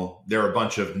cycle, there are a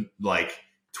bunch of like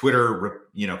Twitter,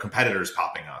 competitors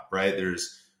popping up, right?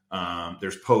 There's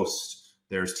Post,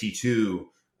 there's T2,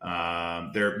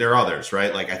 there are others,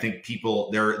 right? Like I think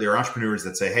there are entrepreneurs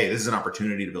that say, hey, this is an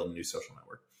opportunity to build a new social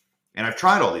network. And I've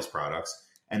tried all these products,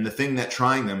 and the thing that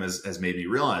trying them has made me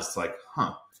realize, it's like,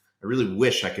 I really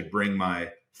wish I could bring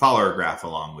my follower graph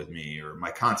along with me, or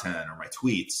my content, or my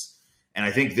tweets. And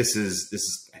I think this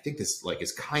is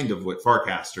kind of what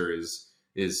Farcaster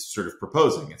is sort of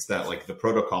proposing. It's that like the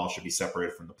protocol should be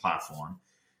separated from the platform,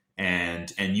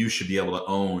 and you should be able to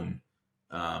own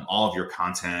all of your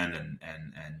content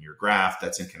and your graph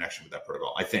that's in connection with that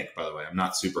protocol. I think, by the way, I'm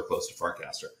not super close to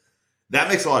Farcaster. That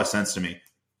makes a lot of sense to me.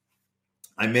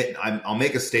 I'll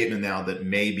make a statement now that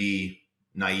may be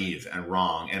naive and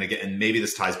wrong. And again, and maybe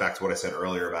this ties back to what I said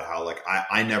earlier about how like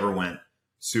I never went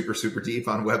super, super deep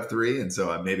on Web3. And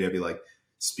so maybe I'd be like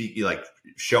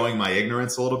showing my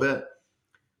ignorance a little bit.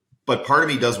 But part of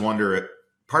me does wonder,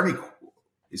 part of me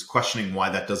is questioning why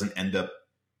that doesn't end up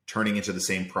turning into the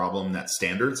same problem that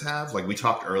standards have. Like we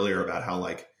talked earlier about how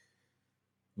like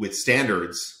with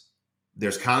standards,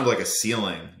 there's kind of like a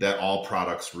ceiling that all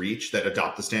products reach, that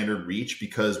adopt the standard reach,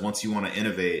 because once you want to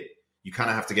innovate, you kind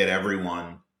of have to get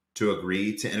everyone to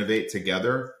agree to innovate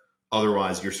together.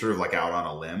 Otherwise, you're sort of like out on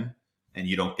a limb and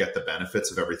you don't get the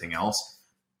benefits of everything else.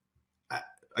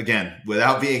 Again,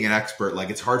 without being an expert, like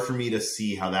it's hard for me to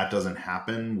see how that doesn't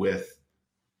happen with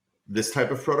this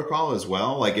type of protocol as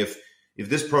well. Like if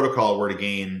this protocol were to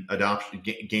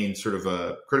gain sort of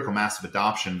a critical mass of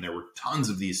adoption, there were tons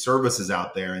of these services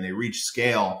out there and they reach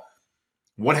scale.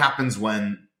 What happens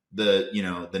when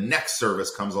the next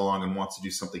service comes along and wants to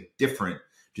do something different?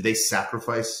 Do they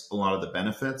sacrifice a lot of the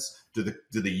benefits? Do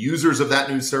the users of that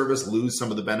new service lose some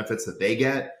of the benefits that they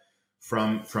get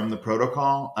from the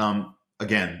protocol?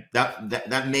 Again,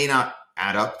 that may not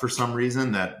add up for some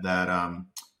reason that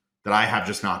I have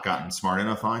just not gotten smart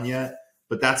enough on yet.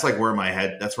 But that's like where my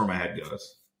head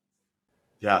goes.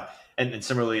 Yeah. And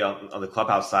similarly on the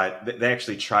Clubhouse side, they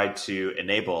actually tried to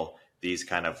enable these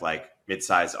kind of like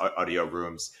mid-size audio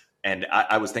rooms. And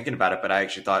I was thinking about it, but I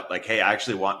actually thought like, hey, I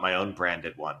actually want my own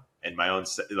branded one and my own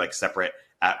like separate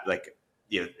app, like,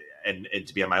 and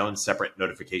to be on my own separate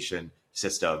notification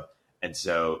system. And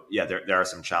so, yeah, there are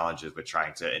some challenges with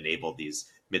trying to enable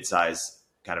these mid-size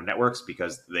kind of networks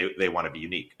because they want to be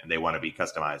unique and they want to be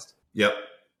customized. Yep.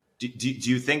 Do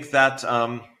you think that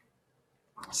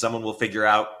someone will figure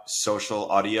out social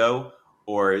audio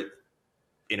or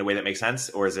in a way that makes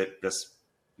sense, or is it just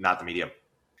not the medium?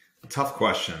 Tough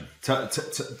question.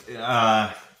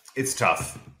 It's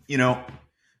tough.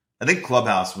 I think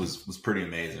Clubhouse was pretty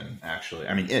amazing, actually.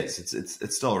 I mean,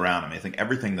 it's still around. I mean, I think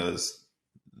everything those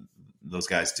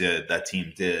guys did, that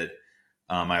team did,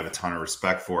 I have a ton of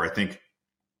respect for. I think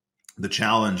the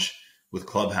challenge with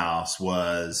Clubhouse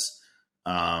was,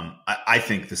 I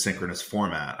think the synchronous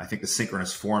format. I think the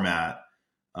synchronous format,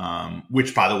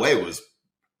 which by the way was,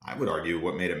 I would argue,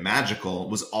 what made it magical,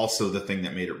 was also the thing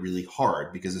that made it really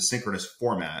hard, because the synchronous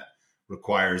format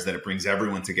requires that it brings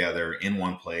everyone together in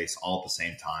one place all at the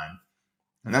same time.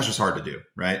 And that's just hard to do,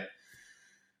 right?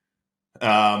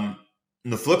 On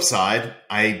the flip side,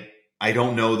 I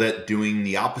don't know that doing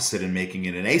the opposite and making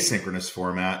it an asynchronous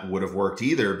format would have worked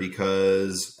either,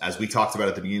 because as we talked about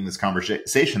at the beginning of this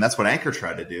conversation, that's what Anchor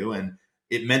tried to do. And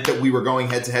it meant that we were going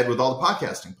head to head with all the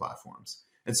podcasting platforms.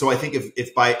 And so I think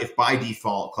if by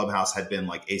default Clubhouse had been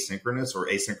like asynchronous, or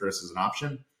asynchronous as an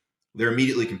option, they're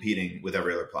immediately competing with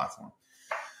every other platform.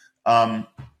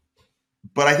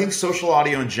 But I think social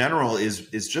audio in general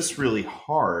is just really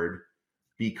hard,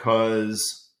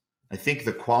 because I think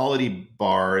the quality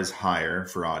bar is higher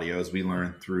for audio, as we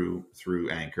learned through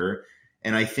Anchor.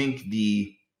 And I think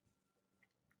the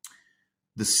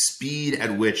speed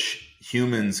at which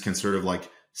humans can sort of like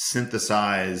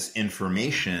synthesize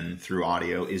information through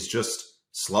audio is just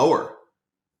slower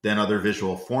than other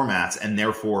visual formats. And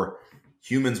therefore,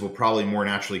 humans will probably more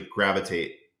naturally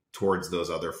gravitate towards those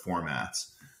other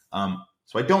formats.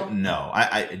 So I don't know.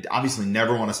 I obviously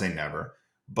never want to say never.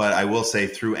 But I will say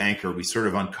through Anchor, we sort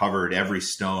of uncovered every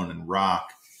stone and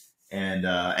rock, and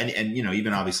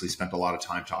even obviously spent a lot of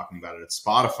time talking about it at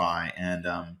Spotify. And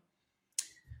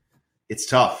it's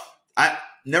tough. I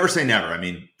never say never. I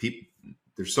mean,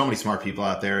 there's so many smart people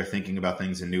out there thinking about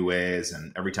things in new ways,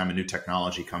 and every time a new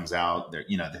technology comes out,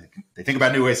 they think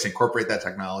about new ways to incorporate that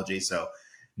technology. So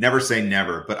never say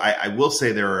never. But I will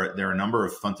say there are a number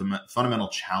of fundamental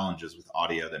challenges with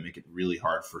audio that make it really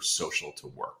hard for social to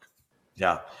work.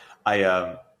 Yeah,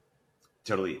 I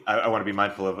totally. I want to be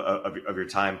mindful of your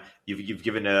time. You've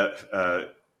given a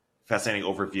fascinating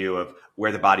overview of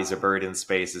where the bodies are buried in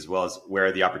space, as well as where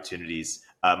are the opportunities.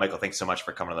 Michael, thanks so much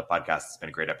for coming on the podcast. It's been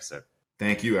a great episode.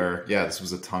 Thank you, Eric. Yeah, this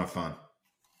was a ton of fun.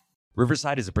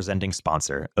 Riverside is a presenting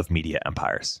sponsor of Media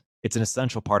Empires. It's an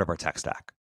essential part of our tech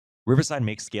stack. Riverside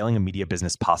makes scaling a media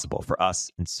business possible for us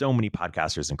and so many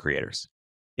podcasters and creators.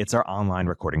 It's our online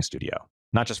recording studio,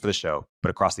 not just for the show,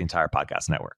 but across the entire podcast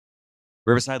network.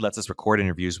 Riverside lets us record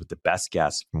interviews with the best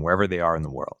guests from wherever they are in the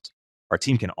world. Our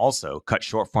team can also cut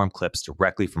short-form clips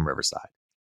directly from Riverside,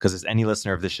 because as any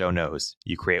listener of this show knows,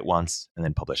 you create once and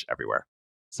then publish everywhere.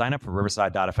 Sign up for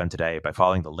Riverside.fm today by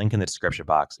following the link in the description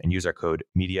box and use our code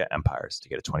MediaEmpires to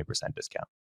get a 20% discount.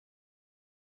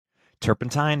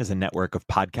 Turpentine is a network of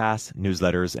podcasts,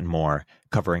 newsletters, and more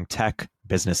covering tech,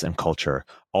 business, and culture,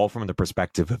 all from the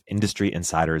perspective of industry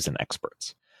insiders and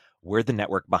experts. We're the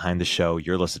network behind the show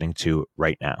you're listening to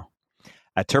right now.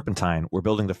 At Turpentine, we're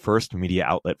building the first media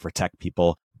outlet for tech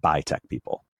people by tech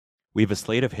people. We have a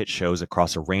slate of hit shows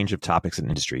across a range of topics and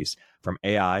industries, from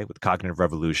AI with Cognitive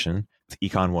Revolution to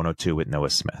Econ 102 with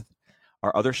Noah Smith.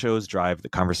 Our other shows drive the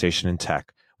conversation in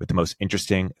tech with the most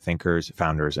interesting thinkers,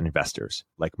 founders, and investors,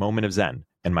 like Moment of Zen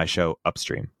and my show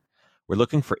Upstream. We're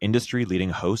looking for industry-leading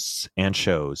hosts and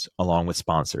shows along with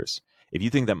sponsors. If you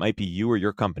think that might be you or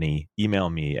your company, email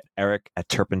me at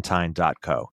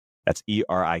eric@turpentine.co. That's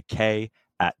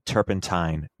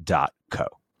ERIK@turpentine.co.